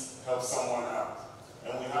 Please help someone out.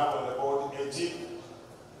 And we have on the board a Jeep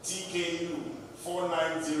TKU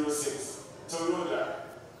 4906. Toyota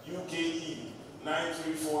UKE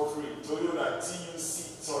 9343. Toyota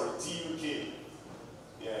TUK.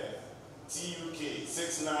 Yeah. TUK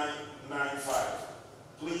 6995.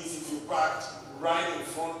 Please, if you parked right in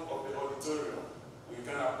front of the auditorium, we're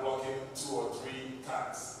going to block in 2 or 3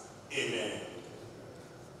 cars. Amen.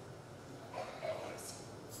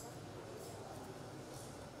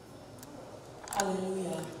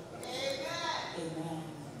 Hallelujah. Amen.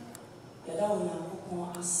 Yada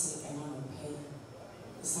Onyankopon ase ema no pay.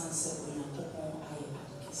 Sanse Onyankopon aye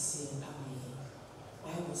adikese amaye.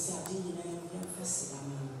 Bible say ade nyina yem fese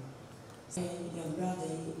ama. Your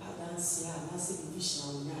brother adansi a na se division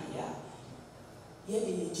onya ya. Ye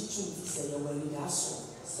de ne chichu bi se ye wali aso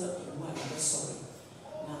so emu a be sorry.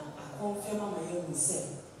 na akɔmfɛm ama yɛhu sɛ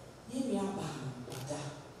yɛnnua baa no ɔda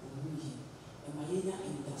ɔwuiɛ ɛma yɛnya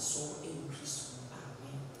anidasoɔ ɛwɔ Kristo mu.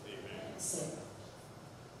 Amen. Sɛ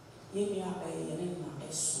yɛnnua baa yɛne na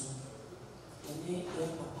ɛso ɛne yɛ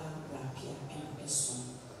papa Appiah ɛna ɛso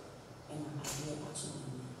ɛna adeɛ ato no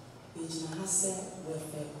mu ɛgyina ha sɛ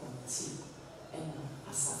welfare committee ɛna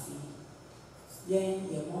asafo yɛn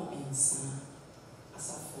yɛmmɔ nsa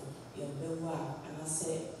asafo yɛbɛwu a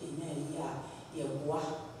anasɛ ɛnya yi a yɛboa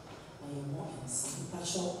na yɛmmɔ nsa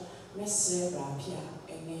mpakyɛ mɛsrɛ Appiah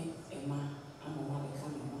ɛne ɛma ama wɔabɛka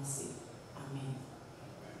me ho ase. Amen.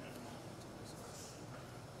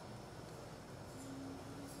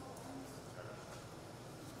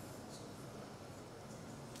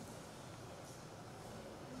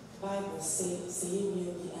 Bible say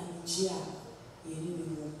yɛnnua bi anigye a yɛne ne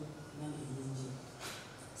wɔ na yɛnyɛ.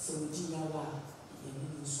 Sɛ ɔdi yawa a yɛne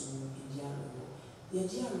ne nso ɛdi awerɛwɔ.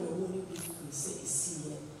 Yɛdi awerɛwɔ no bi firi sɛ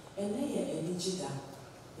ɛsiiɛ ɛnɛ yɛ anigye da.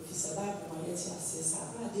 Ɛfiri sɛ Bible ma yɛte aseɛ sɛ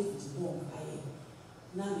abere a David bɔɔ mpaeɛ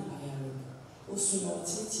na ne bayare no ɔsu na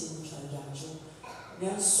ɔteetee no twadwadwo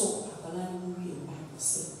nanso akwadaa no mu wie Bible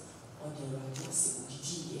sɛ ɔde Awurade ase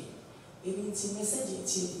ɔgyidiiɛ. Ɛno nti mɛ sɛ deɛ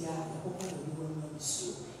tie biara yɛkɔkɔ wɔ ne wɔ no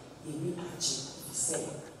abisuo yɛni agye ɛfiri sɛ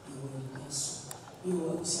yɛwɔ anigye so. Yɛwɔ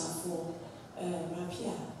abusuafoɔ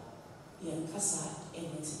Appiah yɛn kasa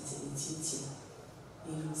ɛne tentententen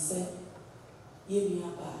yɛnim sɛ yɛnnua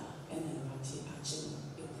baa ɛna Awurade agye no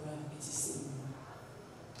ɛkura ɛte sɛ mu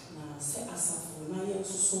na sɛ asafo na yɛn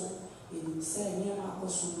nso so yɛnim sɛ nneɛma akɔ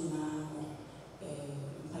so nyinaa no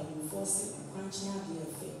mpanimfoɔ sɛ nkwankyɛn adeɛ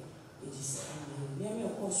fɛ yɛde sika na nneɛma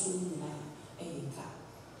ɛkɔ so nyinaa ɛyɛ ka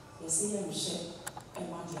yɛsɛ yɛnhwɛ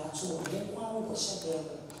ɛma de ato wɔ yɛnkwa ho nkɔhyɛ dɛm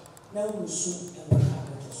na wusu ɛwɔ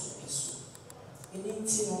abɛtɔ so ɛso. Ɛno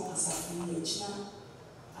nti no asafo yi yɛgyina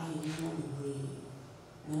ayɛnma bebree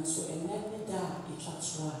nanso ɛnɛ ne da a ɛtwa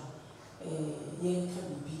to a yɛnka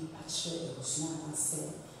biribi akyerɛ abusua anaasɛ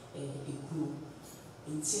ɛkuro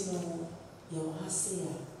nti no yɛwɔ ha se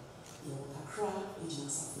a yɛwɔ kakra gyina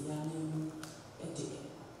asafo yi anan mu de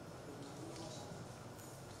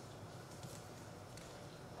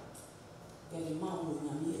yɛde ma wɔ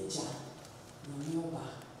Nyame Agya Nyame Ɔba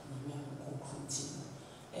Nyame Ahonkronkron nti no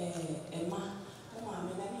ɛma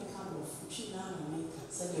maame na ne ka borɔfo twi na na meka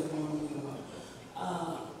sɛdeɛ wɔn no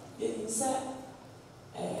yɛnim sɛ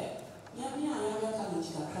Nyame a yɛabɛka no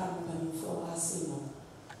gyi kakra no mpanimfoɔ wɔ ase no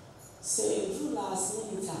sɛ ɛduru last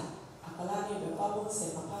minute a akwadaa ne bɛkɔ abɔ sɛ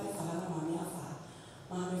papa ne fa ha na maame afa ha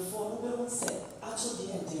maamefoɔ no bɛhu sɛ ato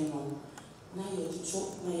deɛ den no na yɛtutu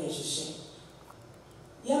na yɛhyehyɛ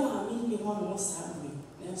yɛ maame ne hɔ no saa mmiri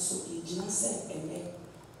nanso yɛgyina sɛ ɛnɛ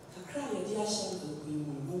kakra a yɛde ahyɛ nkɔkɔyi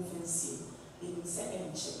mu no mfɛnsie yɛnim sɛ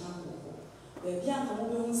ɛnkyɛ na wɔ hɔ baabi a nka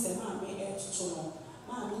mobɛhu sɛ maame ɛtoto no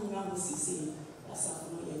maame nyina ho sisei asafo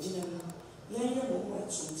no yɛgyina mu yɛnyɛ wɔ ho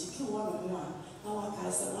ɛto nti ki wɔ no ho a na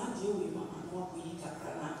wakae sɛ maadeɛ wei mama no wakɔyi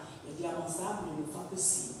kakra na yɛde ama saa mmiri no fa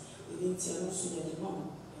kɔsi ɛno nti ɛno nso yɛde ma mo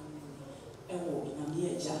ɛwɔ Nyame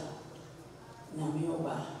Agya Nyame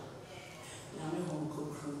Ɔba Nyame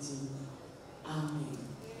Ahonkronkron din. Amen.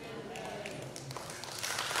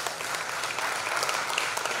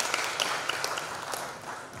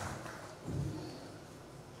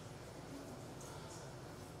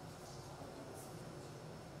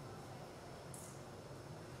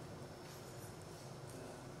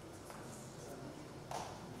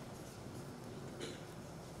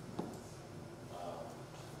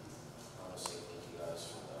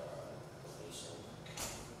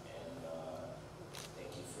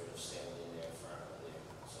 Thank you for standing there firmly there.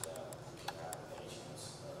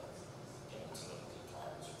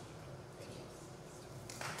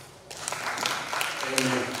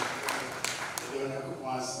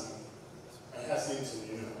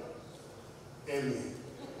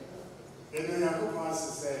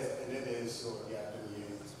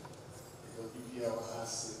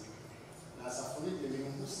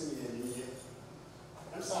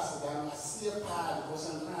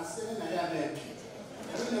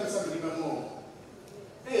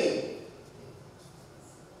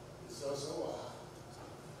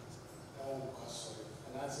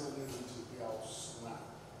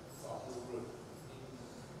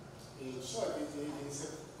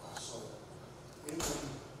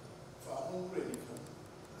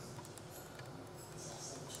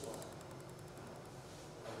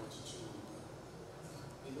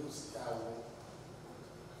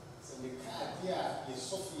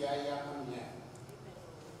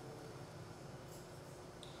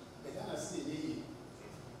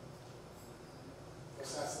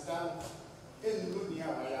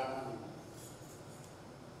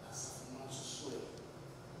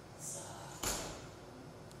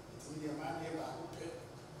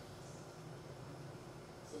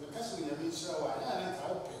 show, I don't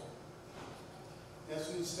help it. That's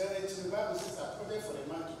when you started to the Bible says, I put it for the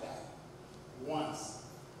man to die once.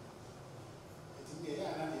 I think they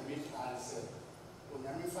are not a big answer. When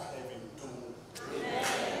I'm in for heaven, too.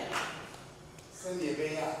 Send your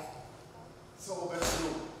bear. So, but you,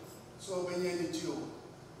 so when you're in the Jew,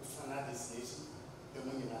 with another destination, the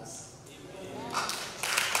money has.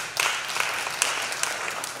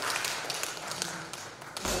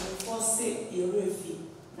 Before say you're ready,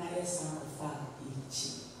 now you're son of fire, each.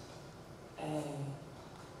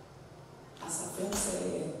 As a friend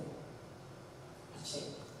said, I check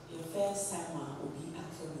your first time will be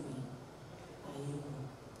academy.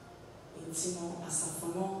 It's as a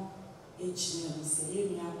phone, each name say, you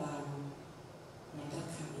know,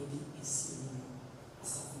 Nadaka is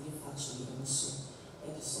as a fully factual also,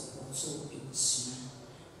 and the support so it was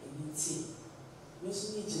and it's Miss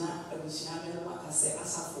Nijana, I was young, like I said,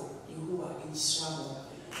 as a for you are in Shamo,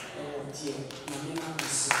 oh dear, my name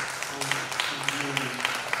is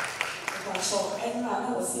so, and I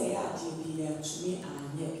was a yard to me and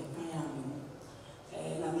yet I am.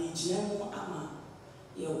 And I mean, General Ama,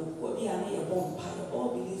 you will be a bomb pile, all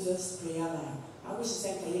believers prayer line. I wish to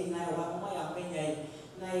say, I want my opinion,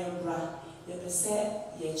 Nayabra, you said,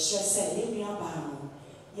 yet said, you are bound.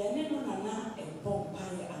 Yet never nana and bomb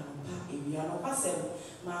pile and pack if you are not passive.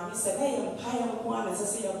 Mammy said, I am pile one as I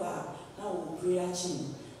say about now will prayer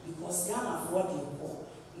chin because Ghana for what you call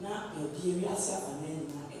not your dear self and then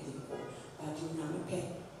not at the call, but you know me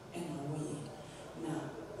and away. Now,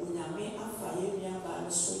 when I may have fire me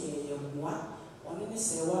about so ye one, on any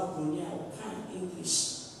say what Brunia or kind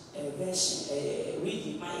English. Version,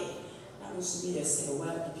 reading my that was me as a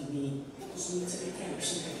word to me, was me to be kind of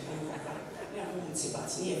chicken. I wouldn't say,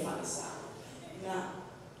 but near Fansa. Now,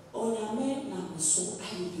 on your men, now so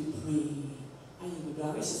I will be praying. I will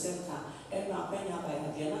be a center, and now when I buy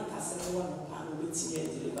the Anaka, one of Pan will be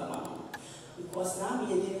deliver because now we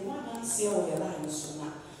didn't want to see all your lines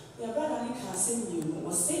sooner. Your brother can send you,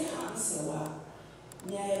 was say, answer, well,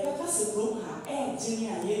 near a better room, and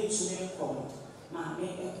Junior, you to come. Mammy,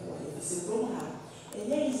 it's a grown heart.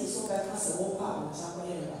 And there is a so bad as a walk out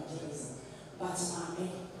somewhere in evangelism. But Mammy,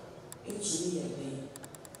 it's really a day.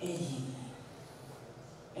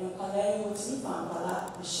 And Calais was me found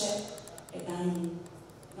Pala, the chef, a dining.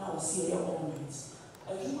 Now see your own night.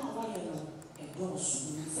 I do not want to know a dose,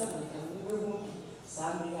 several and we will be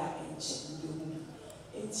Samia and check the woman.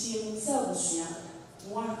 And she himself was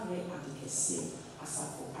one great advocacy, as I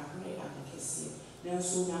for a great advocacy. Now,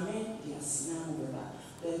 so Yamen, yes, now,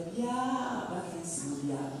 the Bia,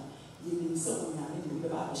 vacancy, you mean so Yamen, the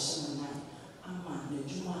Babashan, Amma, the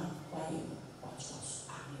Juma, why, what was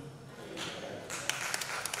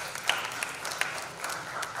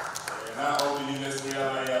now, all believers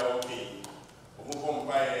realize okay. We come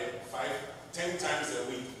by 10 times a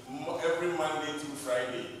week, every Monday through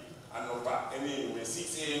Friday, and anyway,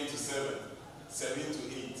 6 a.m. to 7 to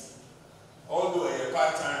 8. Although a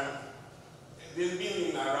part-time, they've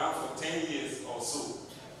been around for 10 years or so.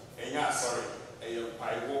 And yeah, sorry, I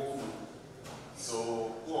walk.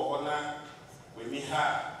 So, when we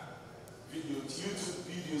have YouTube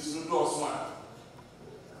videos, through those one,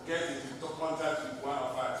 get into top contact with one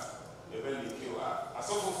of us, I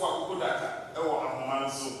saw for data,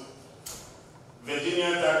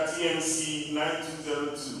 Virginia TMC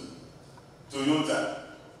 9202, Toyota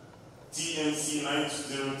TMC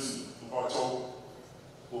 9202, Porto,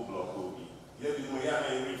 Block OB. Yet we have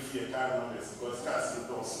a free car numbers because cars in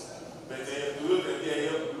those. But Toyota, they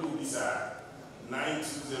are blue, these are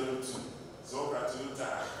 9202. So, Toyota,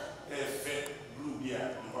 blue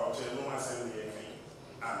beer, Porto, no one send me anything.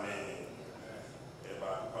 Amen.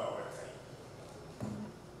 About power.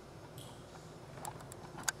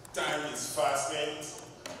 Time is fast spent,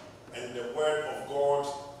 and the word of God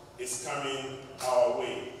is coming our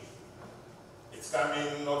way. It's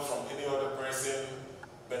coming not from any other person,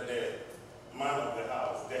 but the man of the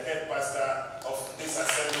house, the head pastor of this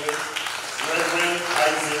assembly, Reverend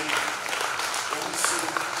Isaac.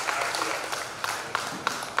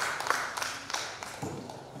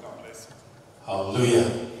 God bless you. Hallelujah.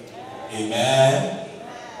 Amen.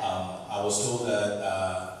 I was told that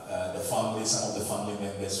some of the family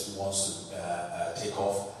members wants to take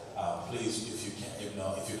off. Please, if you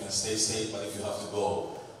can stay, but if you have to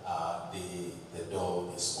go, the door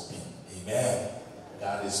is open. Amen.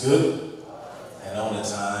 God is good. And all the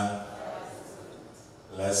time,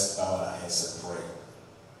 let's bow our heads and pray.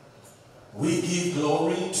 We give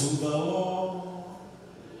glory to the Lord.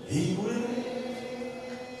 He reigns.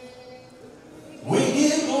 We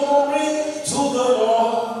give glory to the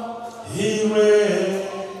Lord. He reigns.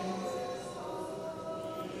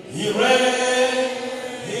 He reigns.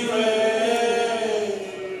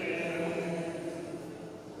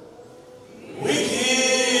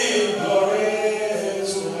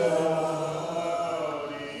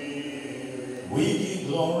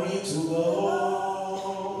 glory to the Lord.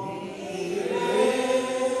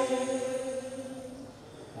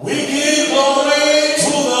 We give glory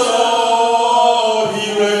to the Lord. He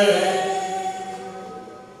reigns.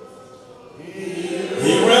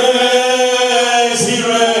 He reigns. He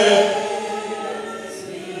reigns.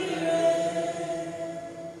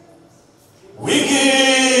 We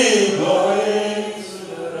give glory to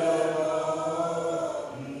the Lord.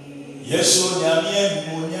 Yesu nyamie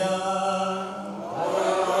munya.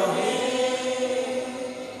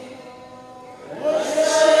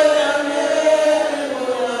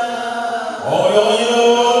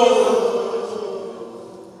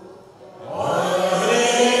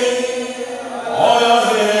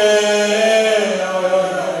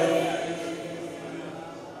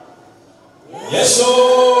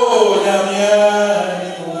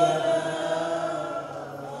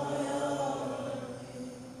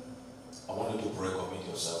 I want you to pray, commit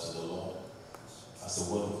yourself to the Lord. As the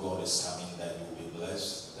word of God is coming, that you will be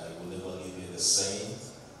blessed, that you will never leave here the same.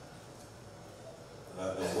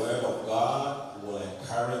 That the word of God will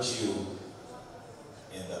encourage you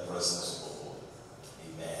in the presence of the Lord.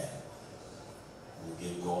 Amen. We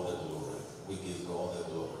give God the glory. We give God the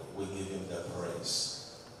glory. We give him the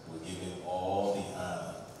praise. We give him all the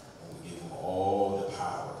honor. And we give him all the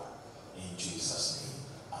power. In Jesus'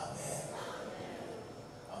 name. Amen.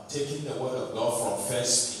 I'm taking the word of God from 1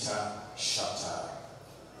 Peter chapter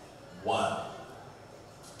 1.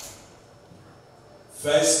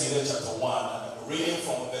 1 Peter chapter 1. I'm reading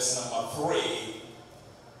from verse number 3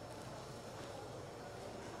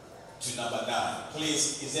 to number 9.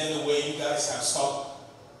 Please, is there any way you guys can stop?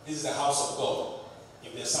 This is the house of God.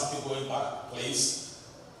 If there's something going back, please.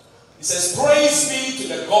 It says, praise be to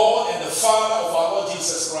the God and the Father of our Lord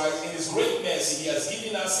Jesus Christ. In his great mercy, he has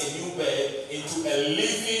given us a new birth into a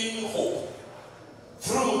living hope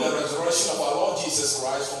through the resurrection of our Lord Jesus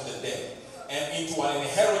Christ from the dead, and into an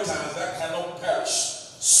inheritance that cannot perish,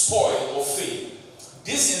 spoil, or fade.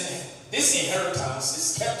 This inheritance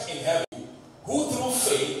is kept in heaven, who through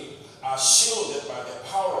faith are shielded by the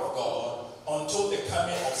power of God until the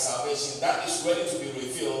coming of salvation that is ready to be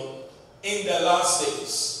revealed in the last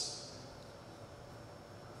days.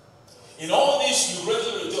 In all this you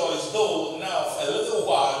greatly rejoice, though now for a little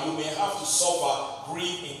while you may have to suffer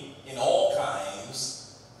grief in all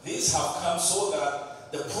kinds. These have come so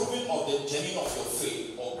that the proving of the genuine of your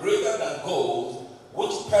faith, or greater than gold,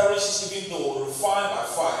 which perishes even though refined by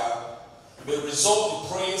fire, may result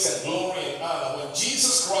in praise and glory and honor when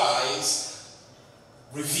Jesus Christ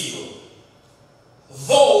revealed.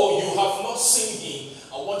 Though you have not seen him,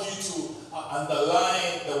 I want you to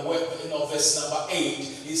underline the word in verse number 8.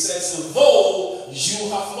 It says, though you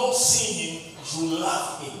have not seen him, you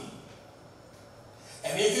love him.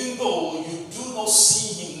 And even though you do not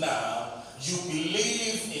see him now, you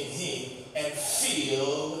believe in him and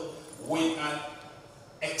feel with an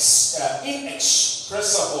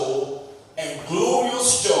inexpressible and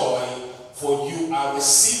glorious joy, for you are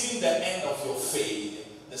receiving the end of your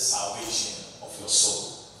faith, the salvation of your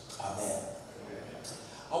soul. Amen.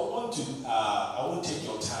 I want to take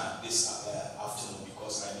your time this afternoon,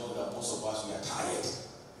 because I know that most of us, we are tired.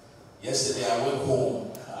 Yesterday I went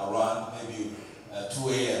home around maybe 2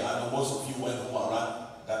 a.m. I know most of you went home around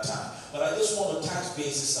that time. But I just want to touch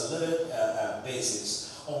basis, a little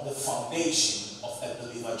basis on the foundation of a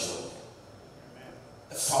believer joy.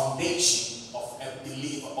 The foundation of a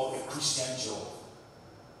believer, of a Christian joy.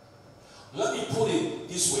 Let me put it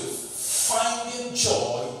this way: finding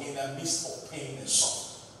joy in the midst of pain and suffering.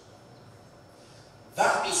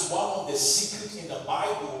 That is one of the secrets in the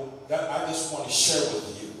Bible that I just want to share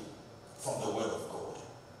with you from the Word of God.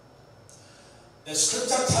 The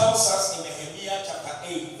scripture tells us in Nehemiah chapter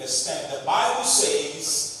 8 verse 10, the Bible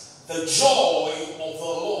says, the joy of the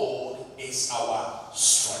Lord is our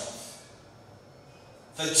strength.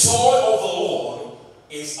 The joy of the Lord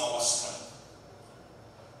is our strength.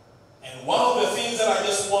 And one of the things that I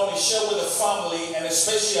just want to share with the family, and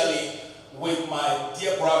especially with my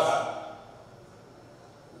dear brother,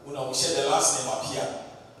 we share the last name Appiah,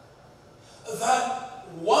 that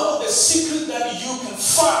one of the secrets that you can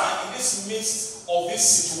find in this midst of this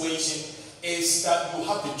situation is that you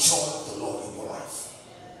have the joy of the Lord in your life.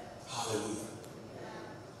 Hallelujah.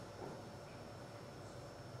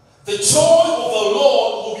 The joy of the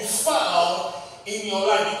Lord will be found in your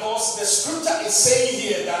life, because the scripture is saying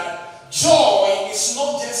here that joy is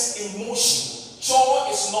not just emotion. Joy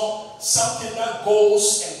is not something that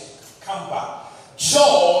goes and comes back.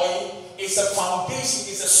 Joy is a foundation,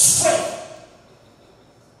 it's a strength.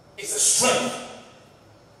 It's a strength.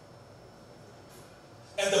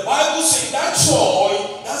 And the Bible says that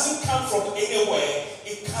joy doesn't come from anywhere.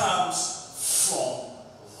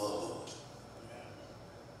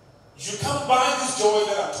 joy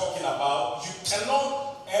that I'm talking about, you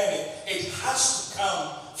cannot earn it. It has to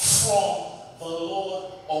come from the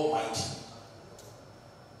Lord Almighty.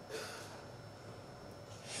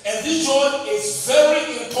 And this joy is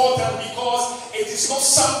very important because it is not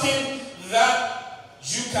something that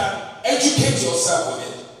you can educate yourself with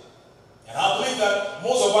it. And I believe that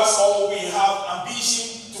most of us we have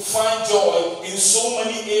ambition to find joy in so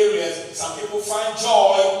many areas. Some people find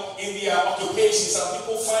joy in their occupation, some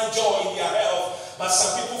people find joy in their health, but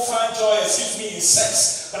some people find joy, in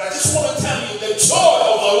sex. But I just want to tell you, the joy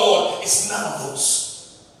of the Lord is none of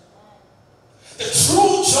those. The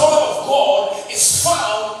true joy of God is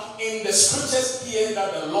found in the scriptures here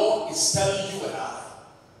that the Lord is telling you and I.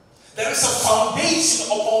 There is a foundation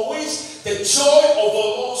upon which the joy of the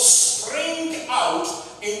Lord springs out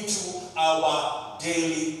into our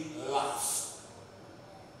daily life.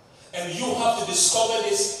 And you have to discover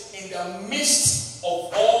this in the midst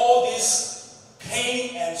of all this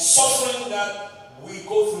pain and suffering that we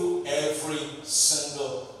go through every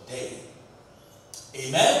single day.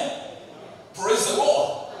 Amen? Praise the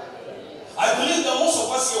Lord. I believe that most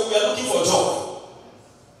of us here, we are looking for joy.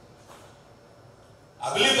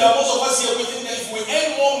 I believe that most of us here, we think that if we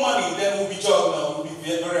earn more money, then we'll be joyful. We'll be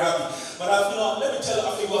very happy. But let me tell you,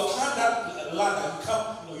 after you have climbed that ladder,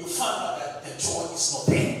 you find out that the joy is not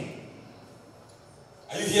there.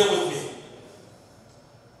 Are you here with me?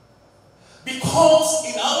 Because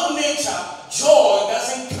in our nature, joy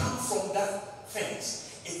doesn't come from that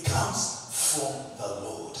things. It comes from the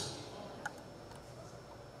Lord.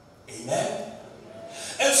 Amen?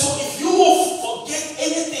 And so if you will forget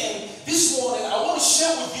anything this morning, I want to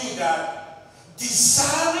share with you that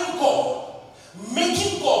desiring God,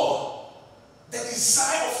 making God the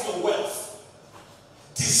desire of your wealth,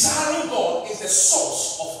 desiring God is the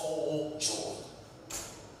source of all joy.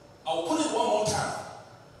 I'll put it one more time.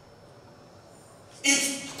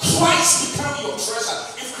 If Christ become your treasure,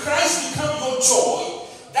 if Christ become your joy,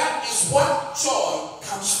 that is what joy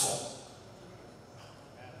comes from.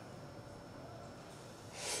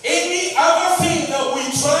 Any other thing that we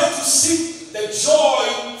try to seek the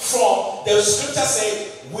joy from, the scripture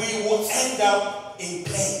says, we will end up in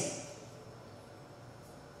pain.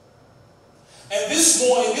 And this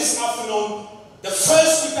morning, this afternoon, the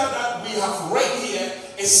first scripture that we have read here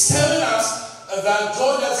is telling us that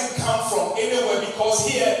joy doesn't come from anywhere, because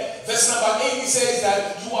here, verse number 8, it says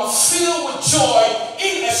that you are filled with joy,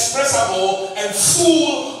 inexpressible and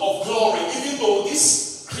full of glory, even though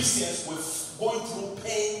these Christians were going through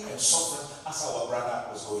pain and suffering as our brother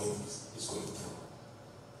is going through,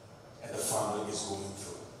 and the family is going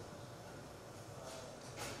through.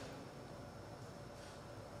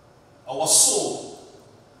 Our soul,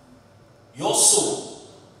 your soul,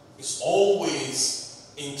 is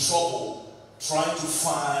always in trouble trying to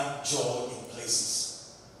find joy in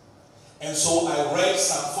places. And so I read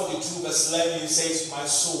Psalm 42 verse 11. It says, my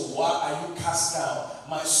soul, why are you cast down?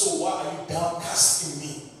 My soul, why are you downcast in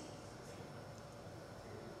me?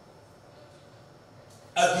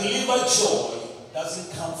 A believer joy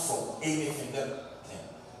doesn't come from anything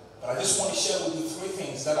but I just want to share with you 3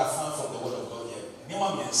 things that I found from the word of God here.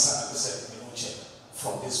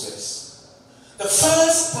 From this verse. The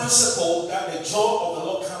first principle that the joy of the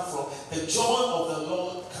Lord comes from, the joy of the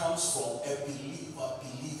Lord comes from a believer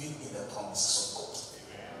believing in the promises of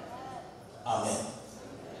God. Amen.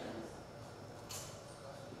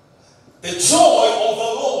 The joy of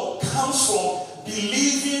the Lord comes from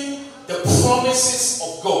believing the promises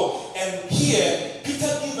of God. And here,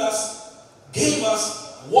 Peter gave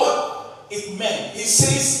us what it meant. He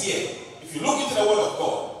says here, if you look into the word of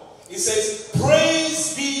God, it says,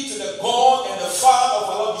 praise be to the God and the Father of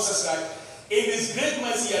our Lord Jesus Christ. In his great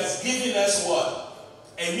mercy, he has given us what?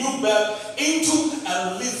 A new birth into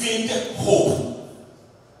a living hope.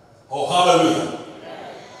 Oh, hallelujah.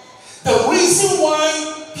 The reason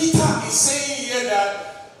why Peter is saying here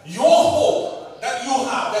that your hope that you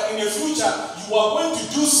have, that in the future you are going to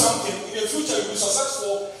do something, in the future you'll be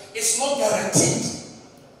successful, is not guaranteed.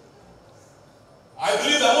 I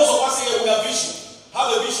believe that most of us here we have vision.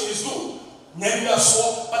 Have a vision is good.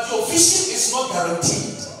 But your vision is not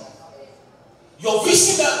guaranteed. Your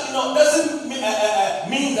vision that doesn't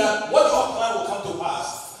mean that what you have planned will come to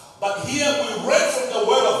pass. But here we read from the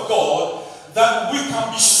word of God that we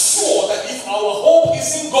can be sure that if our hope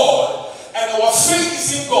is in God and our faith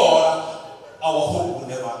is in God, our hope will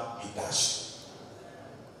never be dashed.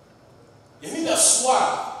 You need a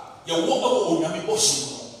sword. Your hope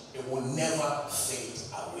it will never fade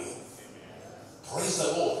away. Praise the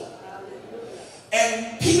Lord.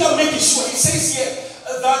 And Peter made sure, he says here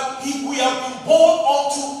that we have been born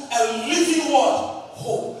unto a living what?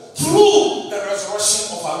 Hope. Through through the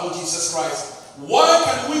resurrection of our Lord Jesus Christ. Why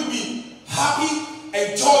can we be happy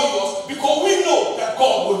and joyous? Because we know that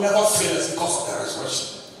God will never fail us because of the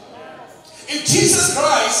resurrection. If Jesus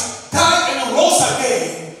Christ died and rose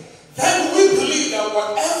again, then we believe that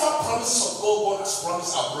whatever promises of God has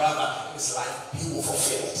promised our brother in his life, he will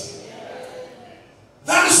fulfill it.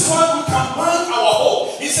 That is why we can bind our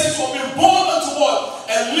hope. He says you have been born unto what?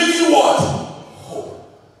 And living what? Hope.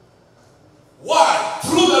 Why?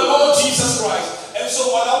 Through the Lord Jesus Christ. And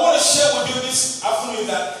so what I want to share with you this afternoon is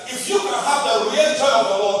that if you can have the real joy of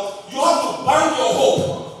the Lord, you have to bind your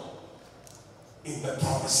hope in the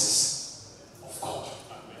promises of God.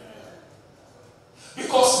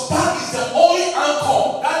 Because that is the only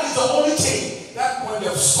anchor, that is the only thing that when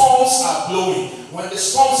the storms are blowing,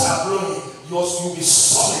 you'll be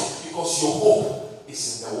solid because your hope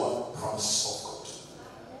is in the word, promises of God.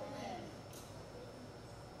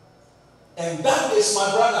 And that is,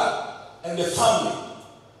 my brother and the family,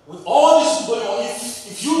 with all this going on,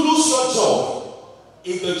 if you lose your joy,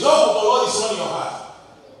 if the joy of the Lord is on your heart,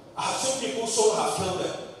 I have seen people so have killed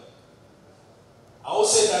them. I will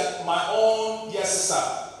say that my own dear sister,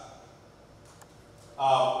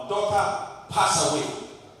 daughter passed away.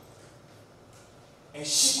 And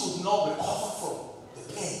she could not recover from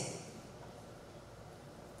the pain.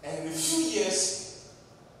 And in a few years,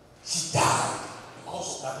 she died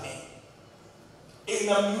because of that pain. In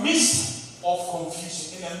the midst of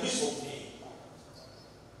confusion, in the midst of pain,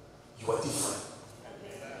 you are different.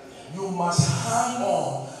 You must hang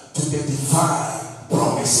on to the divine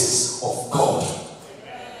promises of God.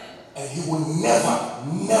 And he will never,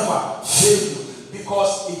 never fail you.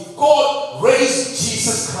 Because if God raised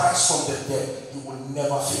Jesus Christ from the dead, he will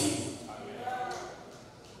never fail you.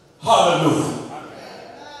 Hallelujah.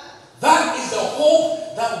 That is the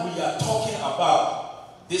hope that we are talking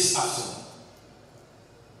about this afternoon.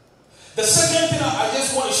 The second thing I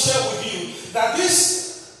just want to share with you, that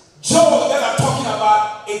this joy that I'm talking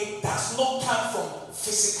about, it does not come from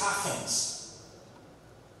physical things.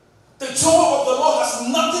 The joy of the Lord has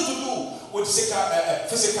nothing to do with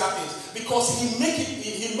physical things, because he made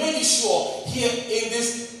it sure here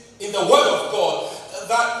in the Word of God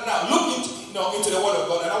that now look into the Word of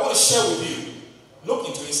God, and I want to share with you. Look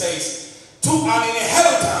into it. It says, to an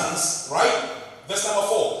inheritance, right? Verse number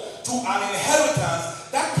 4. To an inheritance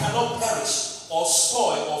that cannot perish or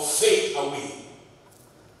spoil or fade away.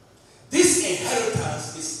 This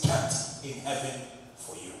inheritance is kept in heaven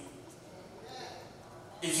for you.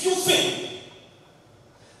 If you think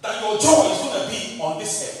that your joy is going to be on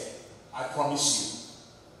this earth, I promise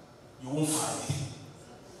you, you won't find it.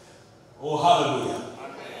 Oh, hallelujah.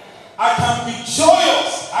 I can be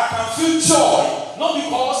joyous. I can feel joy. Not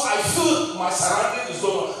because I feel my surrounding is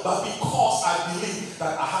going on, but because I believe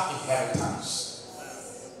that I have inheritance.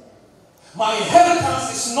 My inheritance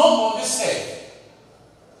is not on this earth.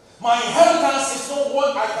 My inheritance is not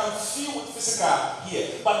what I can feel with physical here.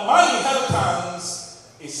 But my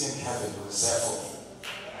inheritance is in heaven, reserved for me.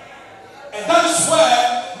 And that is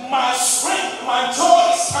where my strength, my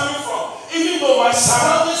joy is coming from. Even though my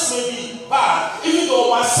surroundings may be bad, even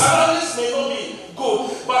though my surroundings may not be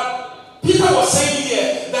good, but Peter was saying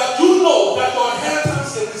here that you know that your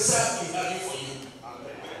inheritance is reserved in heaven for you.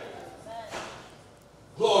 Amen.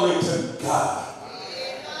 Glory to God.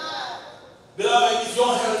 Beloved, if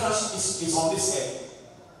your inheritance is on this earth,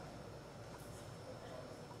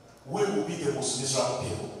 we will be the most miserable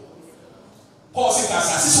people. Paul said that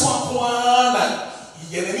this one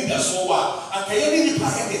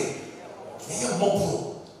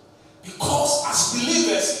because as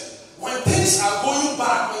believers, when things are going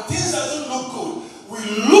bad, when things doesn't look good, we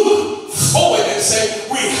look forward and say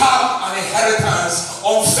we have an inheritance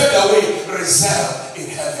unfaded away, reserved in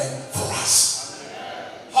heaven for us.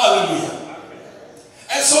 Hallelujah.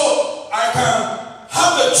 And so I can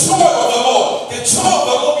have the joy of the Lord. The joy of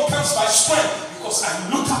the Lord becomes my strength because I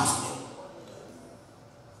look up to Him.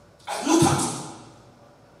 I look up to Him.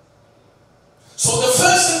 So the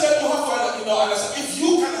first thing that you have to understand, if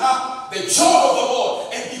you can have the joy of the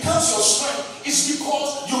Lord and becomes your strength, is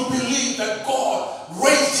because you believe that God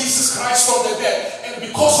raised Jesus Christ from the dead, and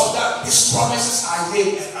because of that, His promises are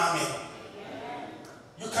yea and amen.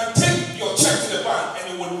 You can take your check to the bank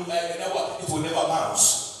and it will never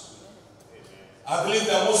bounce. I believe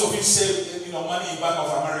that most of you save money in Bank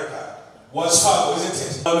of America. Wells Fargo, isn't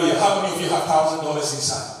it? Hallelujah. How many of you have $1,000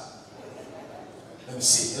 inside? Let me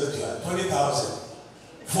see. Look here. 20,000,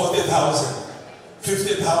 40,000,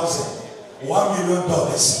 50,000, $1 million.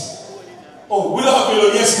 Oh, we don't have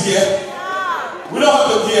millionaires here. We don't have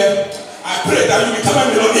them here. I pray that you become a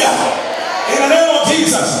millionaire in the name of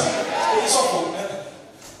Jesus. It's so cool.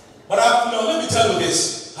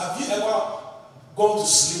 gone to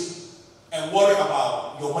sleep and worry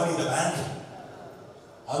about your money in the bank?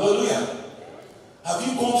 Hallelujah. Have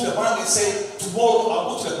you gone to the bank and say, tomorrow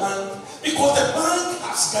I'll go to the bank? Because the bank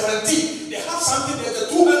has guaranteed. They have something there,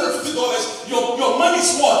 the $250. Your money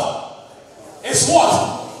is what? It's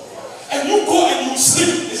what? And you go and you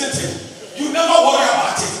sleep, isn't it? You never worry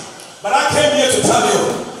about it. But I came here to tell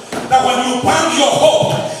you that when you bank your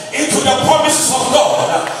hope into the promises of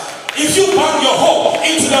God, if you bank your hope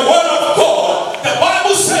into the word of God, the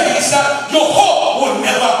Bible says that your hope will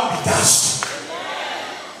never be dashed.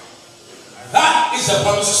 That is the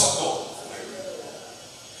promises of God.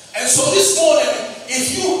 And so this morning,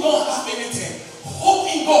 if you don't have anything, hope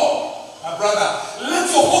in God, my brother.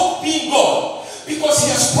 Let your hope be in God, because He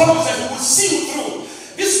has promised that He will see you through.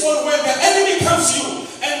 This one, when the enemy comes to you,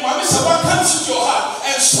 and Mami Sabah comes into your heart,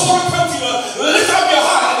 and sorrow comes to you, lift up your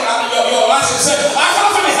heart and your eyes and say, I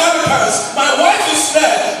have an inheritance. My wife is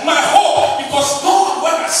there. My hope, because God,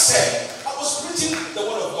 when I said, I was preaching the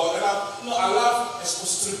word of God, and I love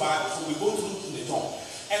expository Bible, so we go through in the John.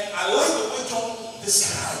 And I like the way John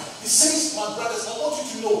describes. He says, my brothers, I want you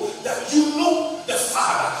to know that you know the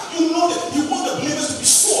Father. You know that you want the believers to be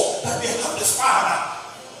sure that they have the Father.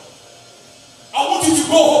 I want you to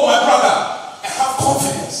go home, my brother, and have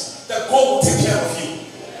confidence that God will take care of you.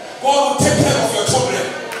 God will take care of your children.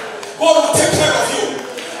 God will take care of you.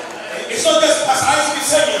 It's not just as Isaac is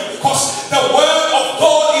saying, because the word of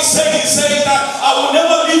God is saying that I will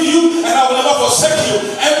never leave you and I will never forsake you.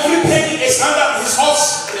 Everything is under His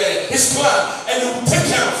plan, and He will take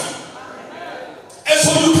care of you. And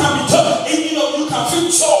so you can be you can feel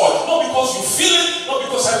joy, not because you feel it, not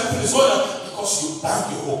because everything is going on, because you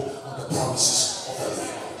bank your hope on the promises of the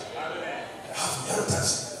living God. And have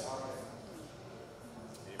inheritance.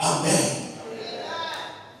 Amen.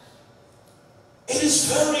 It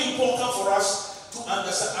is very important for us to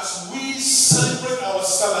understand as we celebrate our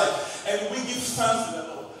Sabbath and we give thanks to the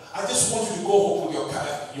Lord. I just want you to go home with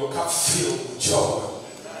your cup filled with joy.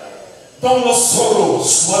 Don't let sorrow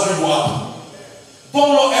swallow you up.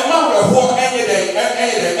 Don't let any day.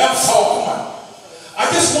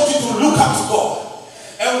 I just want you to look up to God.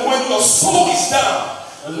 And when your soul is down,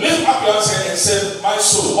 lift up your hands and say, my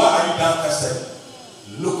soul, why are you downcasted?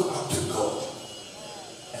 Look up to God.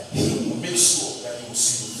 And He will make sure that He will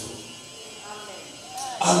see you through.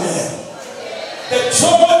 Amen. The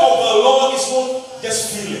joy of the Lord is not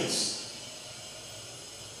just feelings.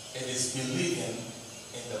 It is believing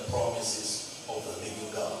in the promises of the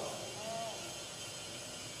living God.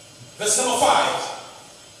 Verse number 5.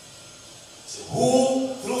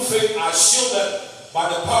 Who through faith are shielded by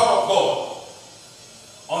the power of God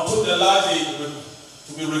until the last day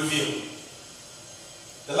to be revealed.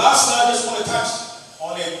 The last slide I just want to touch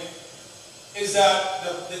on it is that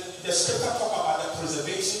the scripture talk about the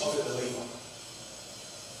preservation of the believer.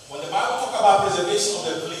 When the Bible talk about preservation of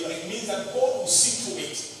the believer, it means that God will see to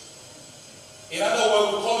it. In other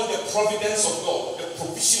words, we call it the providence of God, the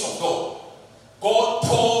provision of God. God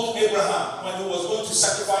told Abraham when he was going to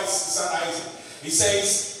sacrifice his son Isaac, He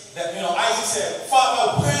says that, Isaac said,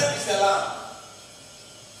 Father, where is the lamb?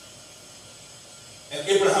 And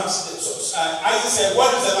Isaac said,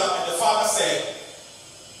 where is the lamb? And the father said,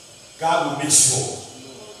 God will make sure.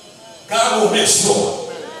 God will make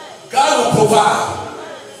sure. God will provide.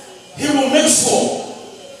 He will make sure.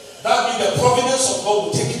 That means the providence of God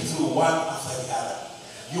will take you through one after the other.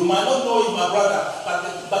 You might not know it, my brother,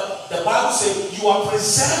 but the Bible says you are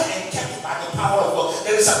preserved and kept by the power of God.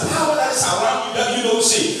 There is a power that is around you that you don't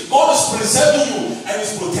see. God is preserving you and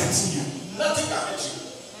is protecting you. Nothing can hurt you.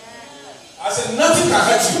 I said nothing can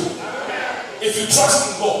hurt you if you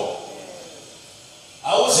trust in God.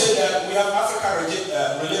 I always say that we have African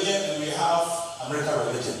religion and we have American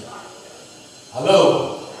religion.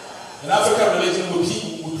 Hello. In African religion,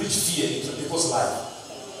 we preach fear into people's life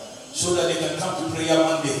so that they can come to prayer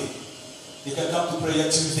Monday, they can come to prayer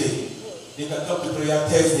Tuesday, they can come to prayer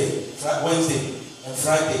Thursday, Wednesday, and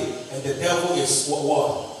Friday. And the devil is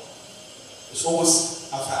what? It's always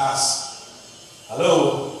after us.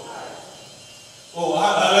 Hello. Oh,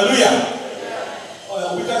 hallelujah.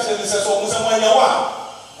 Oh, we can't say this as well.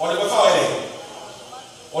 Or the Friday.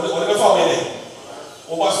 Or the Friday.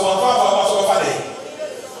 Or what's one Friday?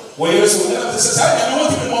 Well, you say, this is I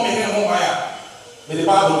want to be more in Mumbai. May the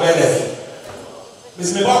Bible be there.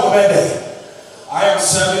 Miss me Bible be there. I am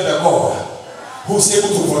serving the God who is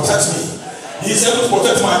able to protect me. He is able to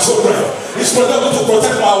protect my children. He is able to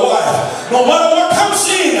protect my wife. No matter what comes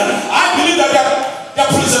in, I believe that the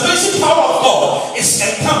preservation power of God is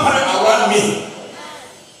encamping around me.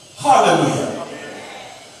 Hallelujah.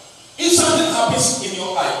 If something happens in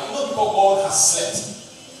your life, not because God has slept,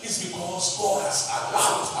 it's because God has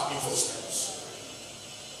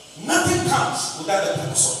nothing comes without the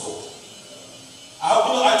purpose of God.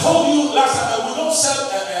 I told you last time that we don't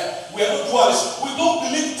serve, we are not dualists. We don't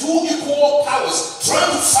believe two equal powers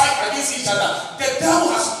trying to fight against each other.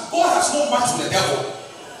 God has no match with the devil.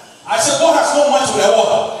 I said God has no match with the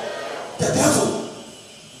what? The devil.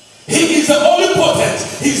 He is the only potent.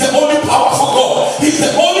 He is the only powerful God. He is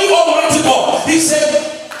the only almighty God. He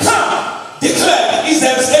said, come, declare, is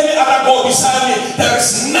there any other God beside me? There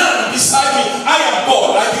is none beside me. I am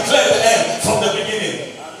God. I declare the end from the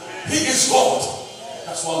beginning. He is God.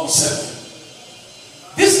 That's why we serve him.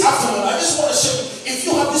 This afternoon, I just want to show you, if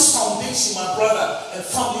you have this foundation, my brother and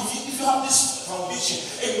family, if you have this foundation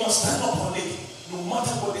and you must stand up on it, no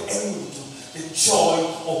matter what the enemy will do, the joy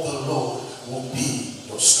of the Lord will be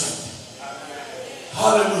your strength.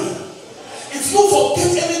 Hallelujah. If you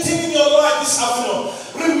forget anything in your life this afternoon,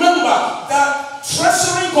 remember that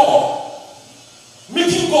treasuring God,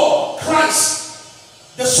 making God,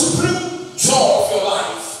 Christ, the supreme joy of your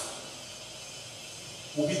life,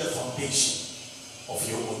 will be the foundation of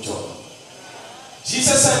your own joy.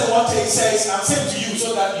 Jesus said one thing, he says, I'm saying to you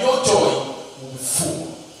so that your joy will be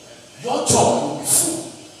full. Your joy will be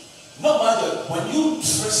full. No matter when you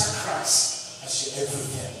treasure Christ as your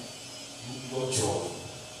everything, your joy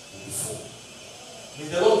will be full. May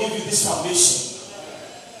the Lord give you this foundation.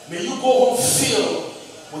 May you go home filled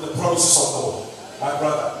with the promises of God, my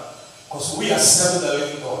brother, because we are serving the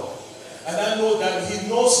living God. And I know that he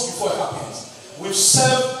knows before it happens. We've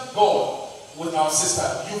served God with our sister.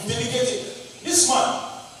 You've dedicated this man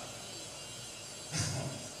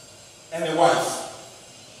and a wife.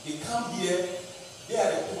 They come here. They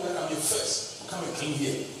are the people that come here first. Come and clean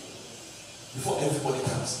here before everybody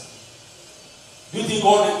comes. Do you think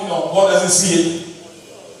God, God doesn't see it?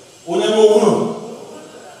 God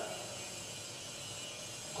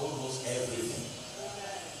knows everything.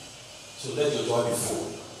 So let your joy be full.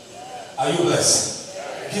 Are you blessed?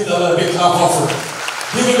 Give the Lord a big clap offering.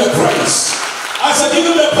 Give him the praise. I said, give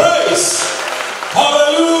him the praise.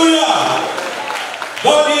 Hallelujah.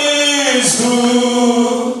 God is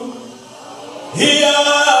good. He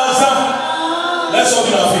has done. Let's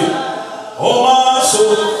open our feet. Oh, my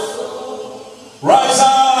soul. Rise up.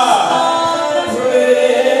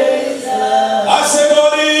 I say,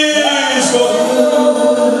 God is good.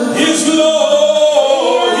 He's good. Oh,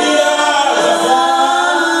 he has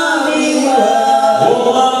done. Oh,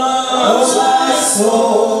 my soul.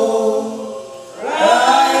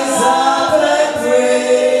 Rise up and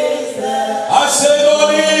praise them. I say,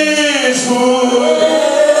 God is good.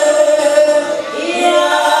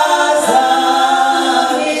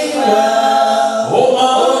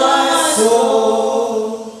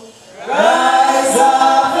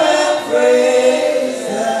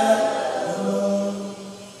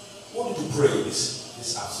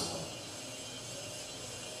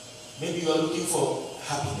 Maybe you are looking for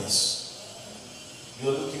happiness. You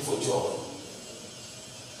are looking for joy.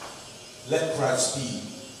 Let Christ be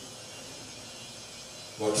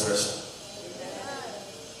your treasure.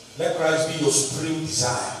 Let Christ be your supreme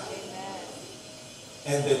desire.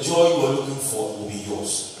 And the joy you are looking for will be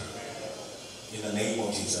yours. In the name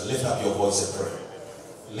of Jesus. Lift up your voice and pray.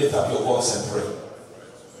 Lift up your voice and pray.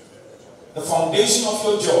 The foundation of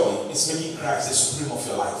your joy is making Christ the supreme of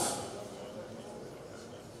your life.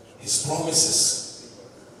 His promises,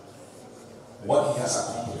 what he has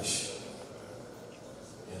accomplished.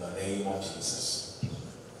 In the name of Jesus.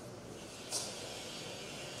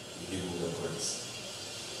 We give you the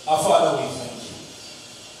praise. Our Father, we thank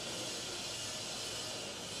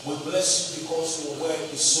you. We bless you because your word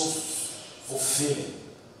is so fulfilling.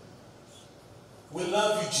 We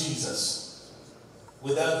love you, Jesus.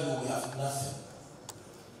 Without you, we have nothing.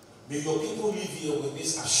 May your people live here with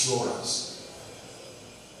this assurance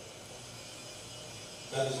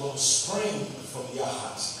that is going to spring from their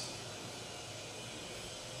hearts.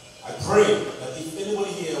 I pray that if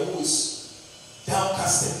anybody here who is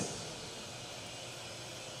downcasted,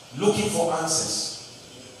 looking for answers,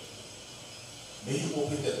 may you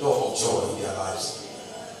open the door of joy in their lives.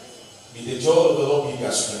 May the joy of the Lord be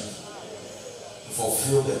their strength to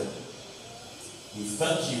fulfill them. We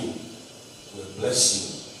thank you. We bless you.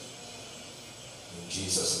 In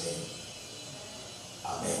Jesus' name.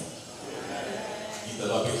 Amen. Give the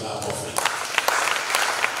Lord a clap offering.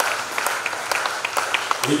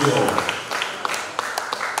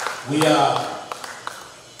 We are.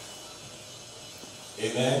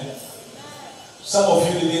 Amen. Some of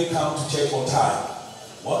you didn't come to church on time.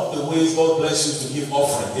 One of the ways God bless you is to give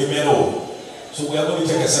offering. Amen. Oh. So we are going to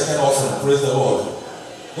take a second offering. Praise the Lord.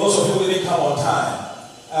 Those of you who didn't come on time.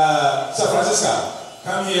 Sir Francisca,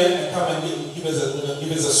 come here and come and give us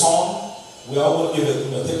a song. we are going to give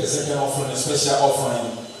it, take a second offering, a special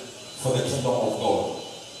offering for the kingdom of God.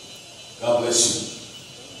 God bless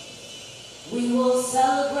you. We will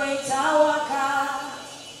celebrate our God.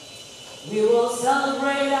 We will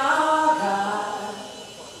celebrate our God.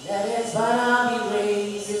 Let his banner be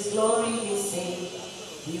raised, his glory be seen.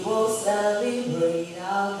 We will celebrate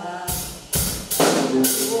our God. We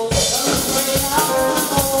will celebrate our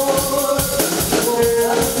Lord. We will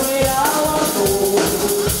celebrate our Lord.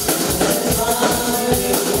 Let his banner be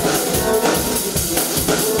raised, his glory be seen.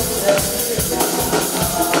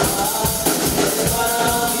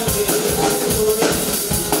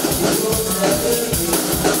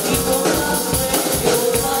 We will celebrate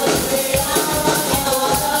our God.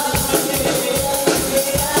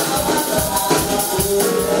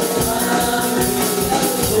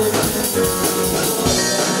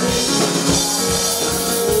 Let his banner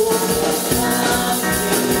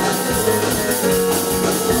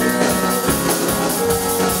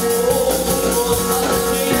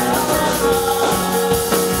be raised,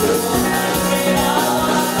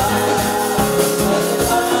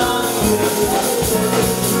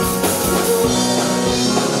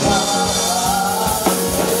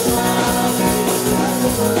 his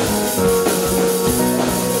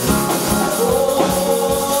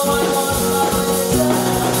glory be seen.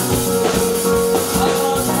 We will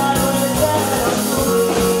celebrate.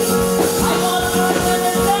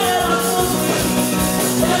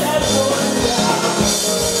 We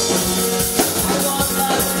will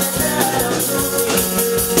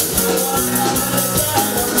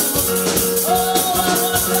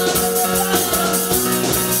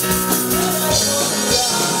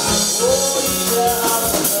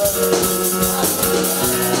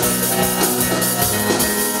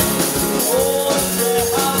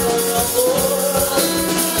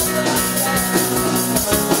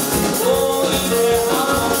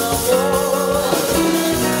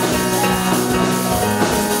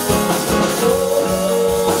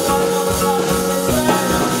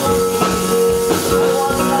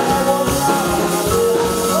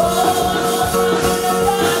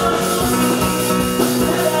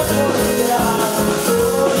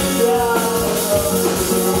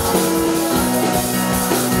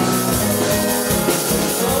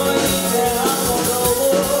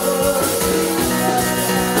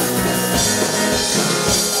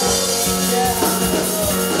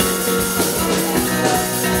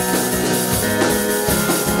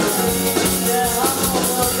We will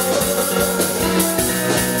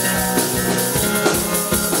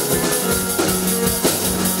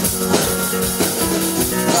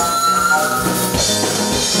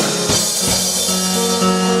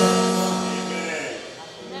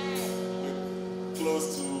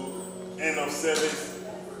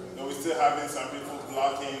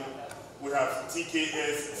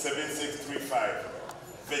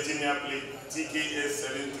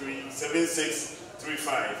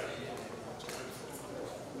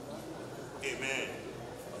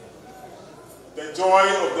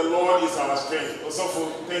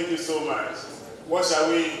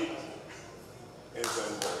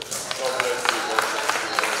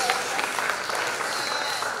celebrate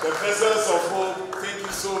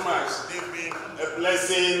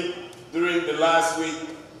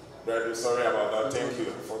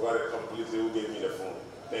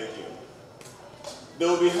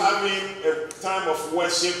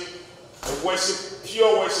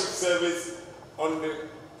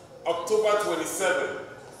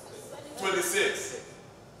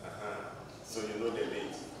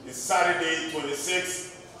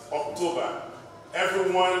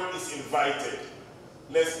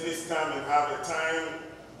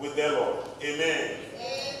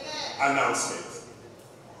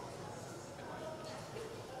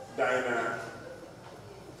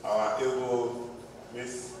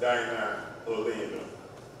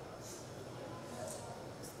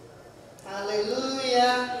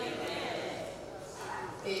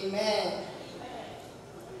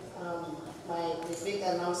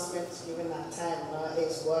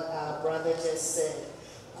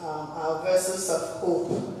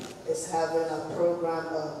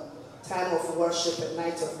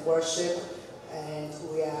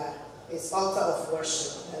It's Altar of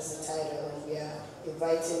Worship, that's the title, and we are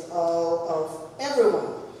inviting all of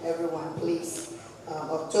everyone, please.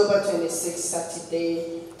 October 26th,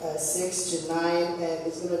 Saturday, 6 to 9, and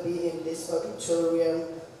it's going to be in this auditorium.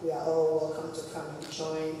 We are all welcome to come and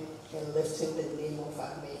join in lifting the name of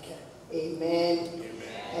our Maker. Amen. Amen.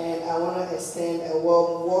 And I want to extend a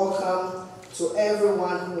warm welcome to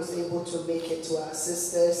everyone who is able to make it to our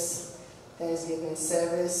sisters' Thanksgiving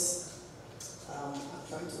service. I'm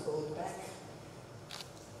trying to hold back.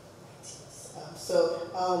 So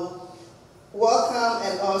welcome,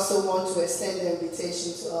 and also want to extend the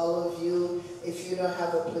invitation to all of you. If you don't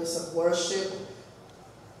have a place of worship,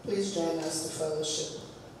 please join us to fellowship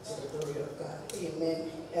to the glory of God.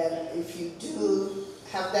 Amen. And if you do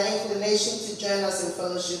have the inclination to join us in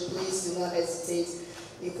fellowship, please do not hesitate.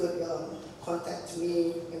 You could contact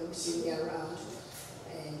me, see me around,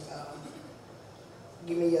 and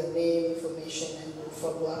give me your name, information, and we'll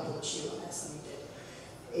follow up with you as needed.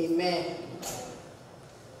 Amen.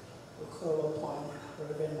 We'll call upon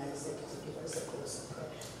Reverend Isaac to give us a closing prayer.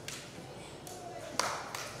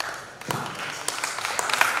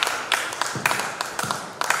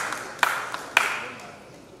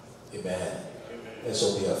 Amen. Let's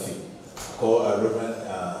all be our feet. Call Reverend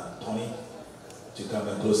Tony to come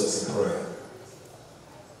and close us in prayer.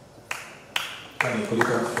 Tony, could you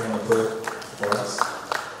come from and pray for us?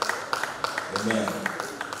 Amen.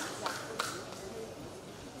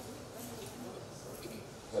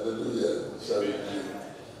 Hallelujah. Shall we pray?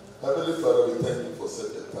 Heavenly Father, we thank you for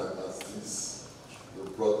such a time as this. You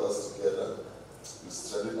brought us together. You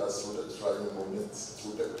strengthened us through the trying moments,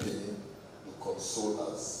 through the pain. You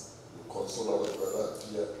console us. You console our brother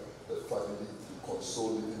Appiah, the family. You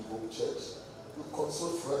console Living Hope Church. You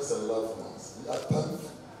console friends and loved ones. We are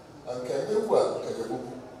thankful. And can you work? Can you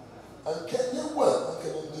move? And can you work? And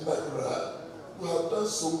can you deny? You have done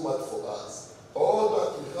so much for us. All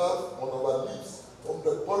that we have on our lips, from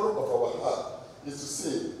the bottom of our heart, is to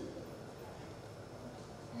say,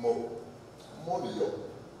 Monio,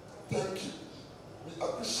 thank you. We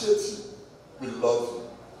appreciate you. We love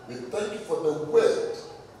you. We thank you for the word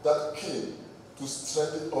that came to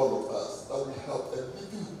strengthen all of us, that we have a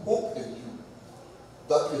living hope in you,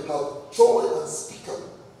 that we have joy unspeakable.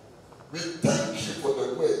 We thank you for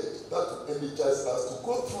the word that energizes us to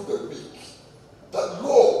go through the week. That,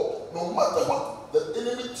 Lord, no matter what the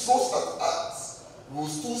enemy throws at us, we will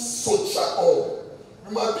still soldier on.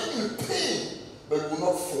 We might be in pain, but we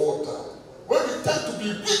will not fall down. When we tend to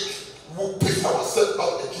be weak, we will pick ourselves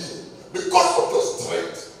up again because of your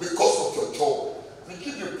strength, because of your joy. We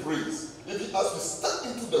give you praise. Even as we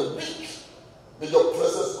step into the week, may your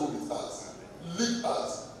presence go with us, lead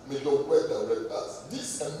us, may your word direct us.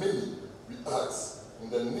 These and many we ask in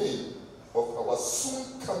the name of our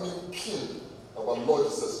soon coming King, our Lord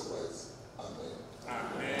Jesus Christ. Amen.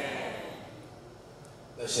 Amen.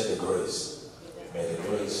 Let's share the grace. May the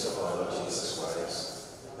grace of our Lord Jesus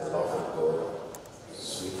Christ, the love of God,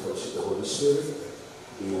 sweet fellowship of the Holy Spirit,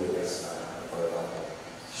 be with us now and forevermore.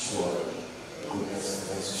 Surely, goodness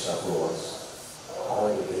and mercy shall follow us all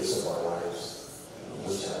the days of our lives, and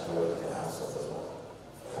we shall dwell in the house of the Lord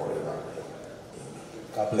forever.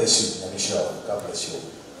 Amen. God bless you, Michelle. God bless you.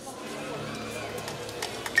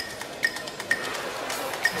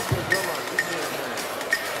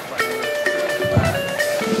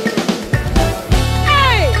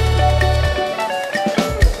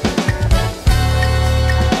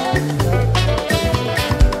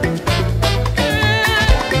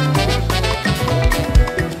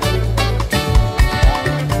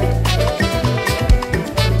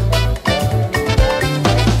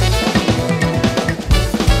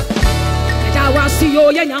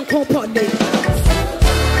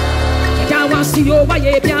 See you, why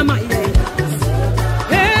you